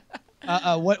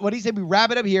 happen. What do you say we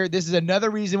wrap it up here? This is another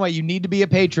reason why you need to be a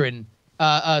patron,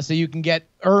 so you can get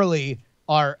early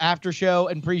our after show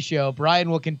and pre-show. Brian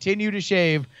will continue to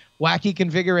shave wacky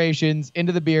configurations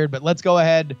into the beard, but let's go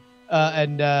ahead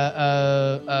and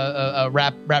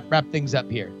wrap things up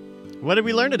here. What did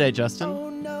we learn today, Justin?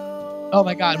 Oh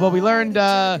my God! Well, we learned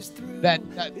that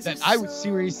I was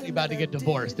seriously about to get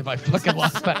divorced if I fucking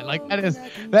lost that. Like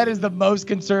that is the most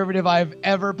conservative I've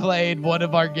ever played one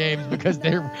of our games, because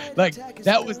they're like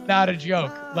that was not a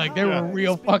joke. Like there were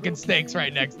real fucking stakes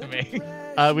right next to me.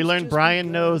 We learned Brian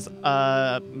knows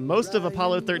most of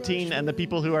Apollo 13 and the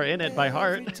people who are in it by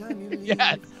heart.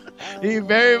 Yes. He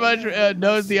very much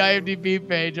knows the IMDb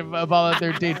page of Apollo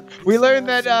 13. We learned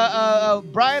that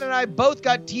Brian and I both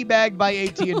got teabagged by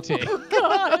AT&T.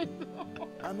 God.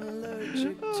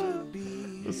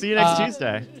 We'll see you next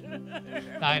Tuesday.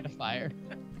 Dying of fire.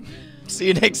 See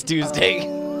you next Tuesday.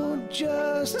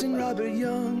 Justin Robert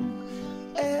Young.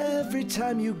 Every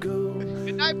time you go,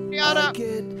 Good night, I Brianna.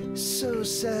 get so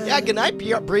sad. Yeah, good night,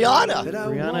 Brianna. that I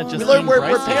Brianna want just We learned we're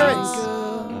Bryson. parents.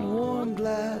 a warm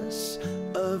glass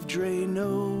of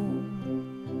Drano.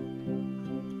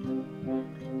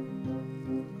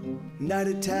 Night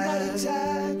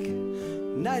attack,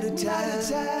 night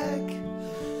attack,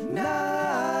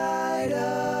 night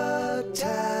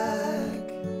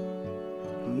attack,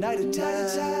 night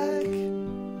attack,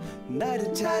 night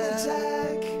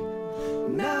attack,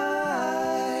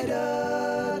 night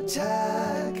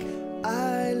attack.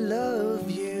 I love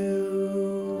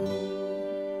you.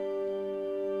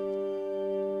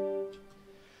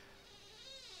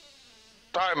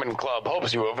 Diamond Club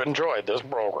hopes you have enjoyed this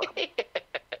program.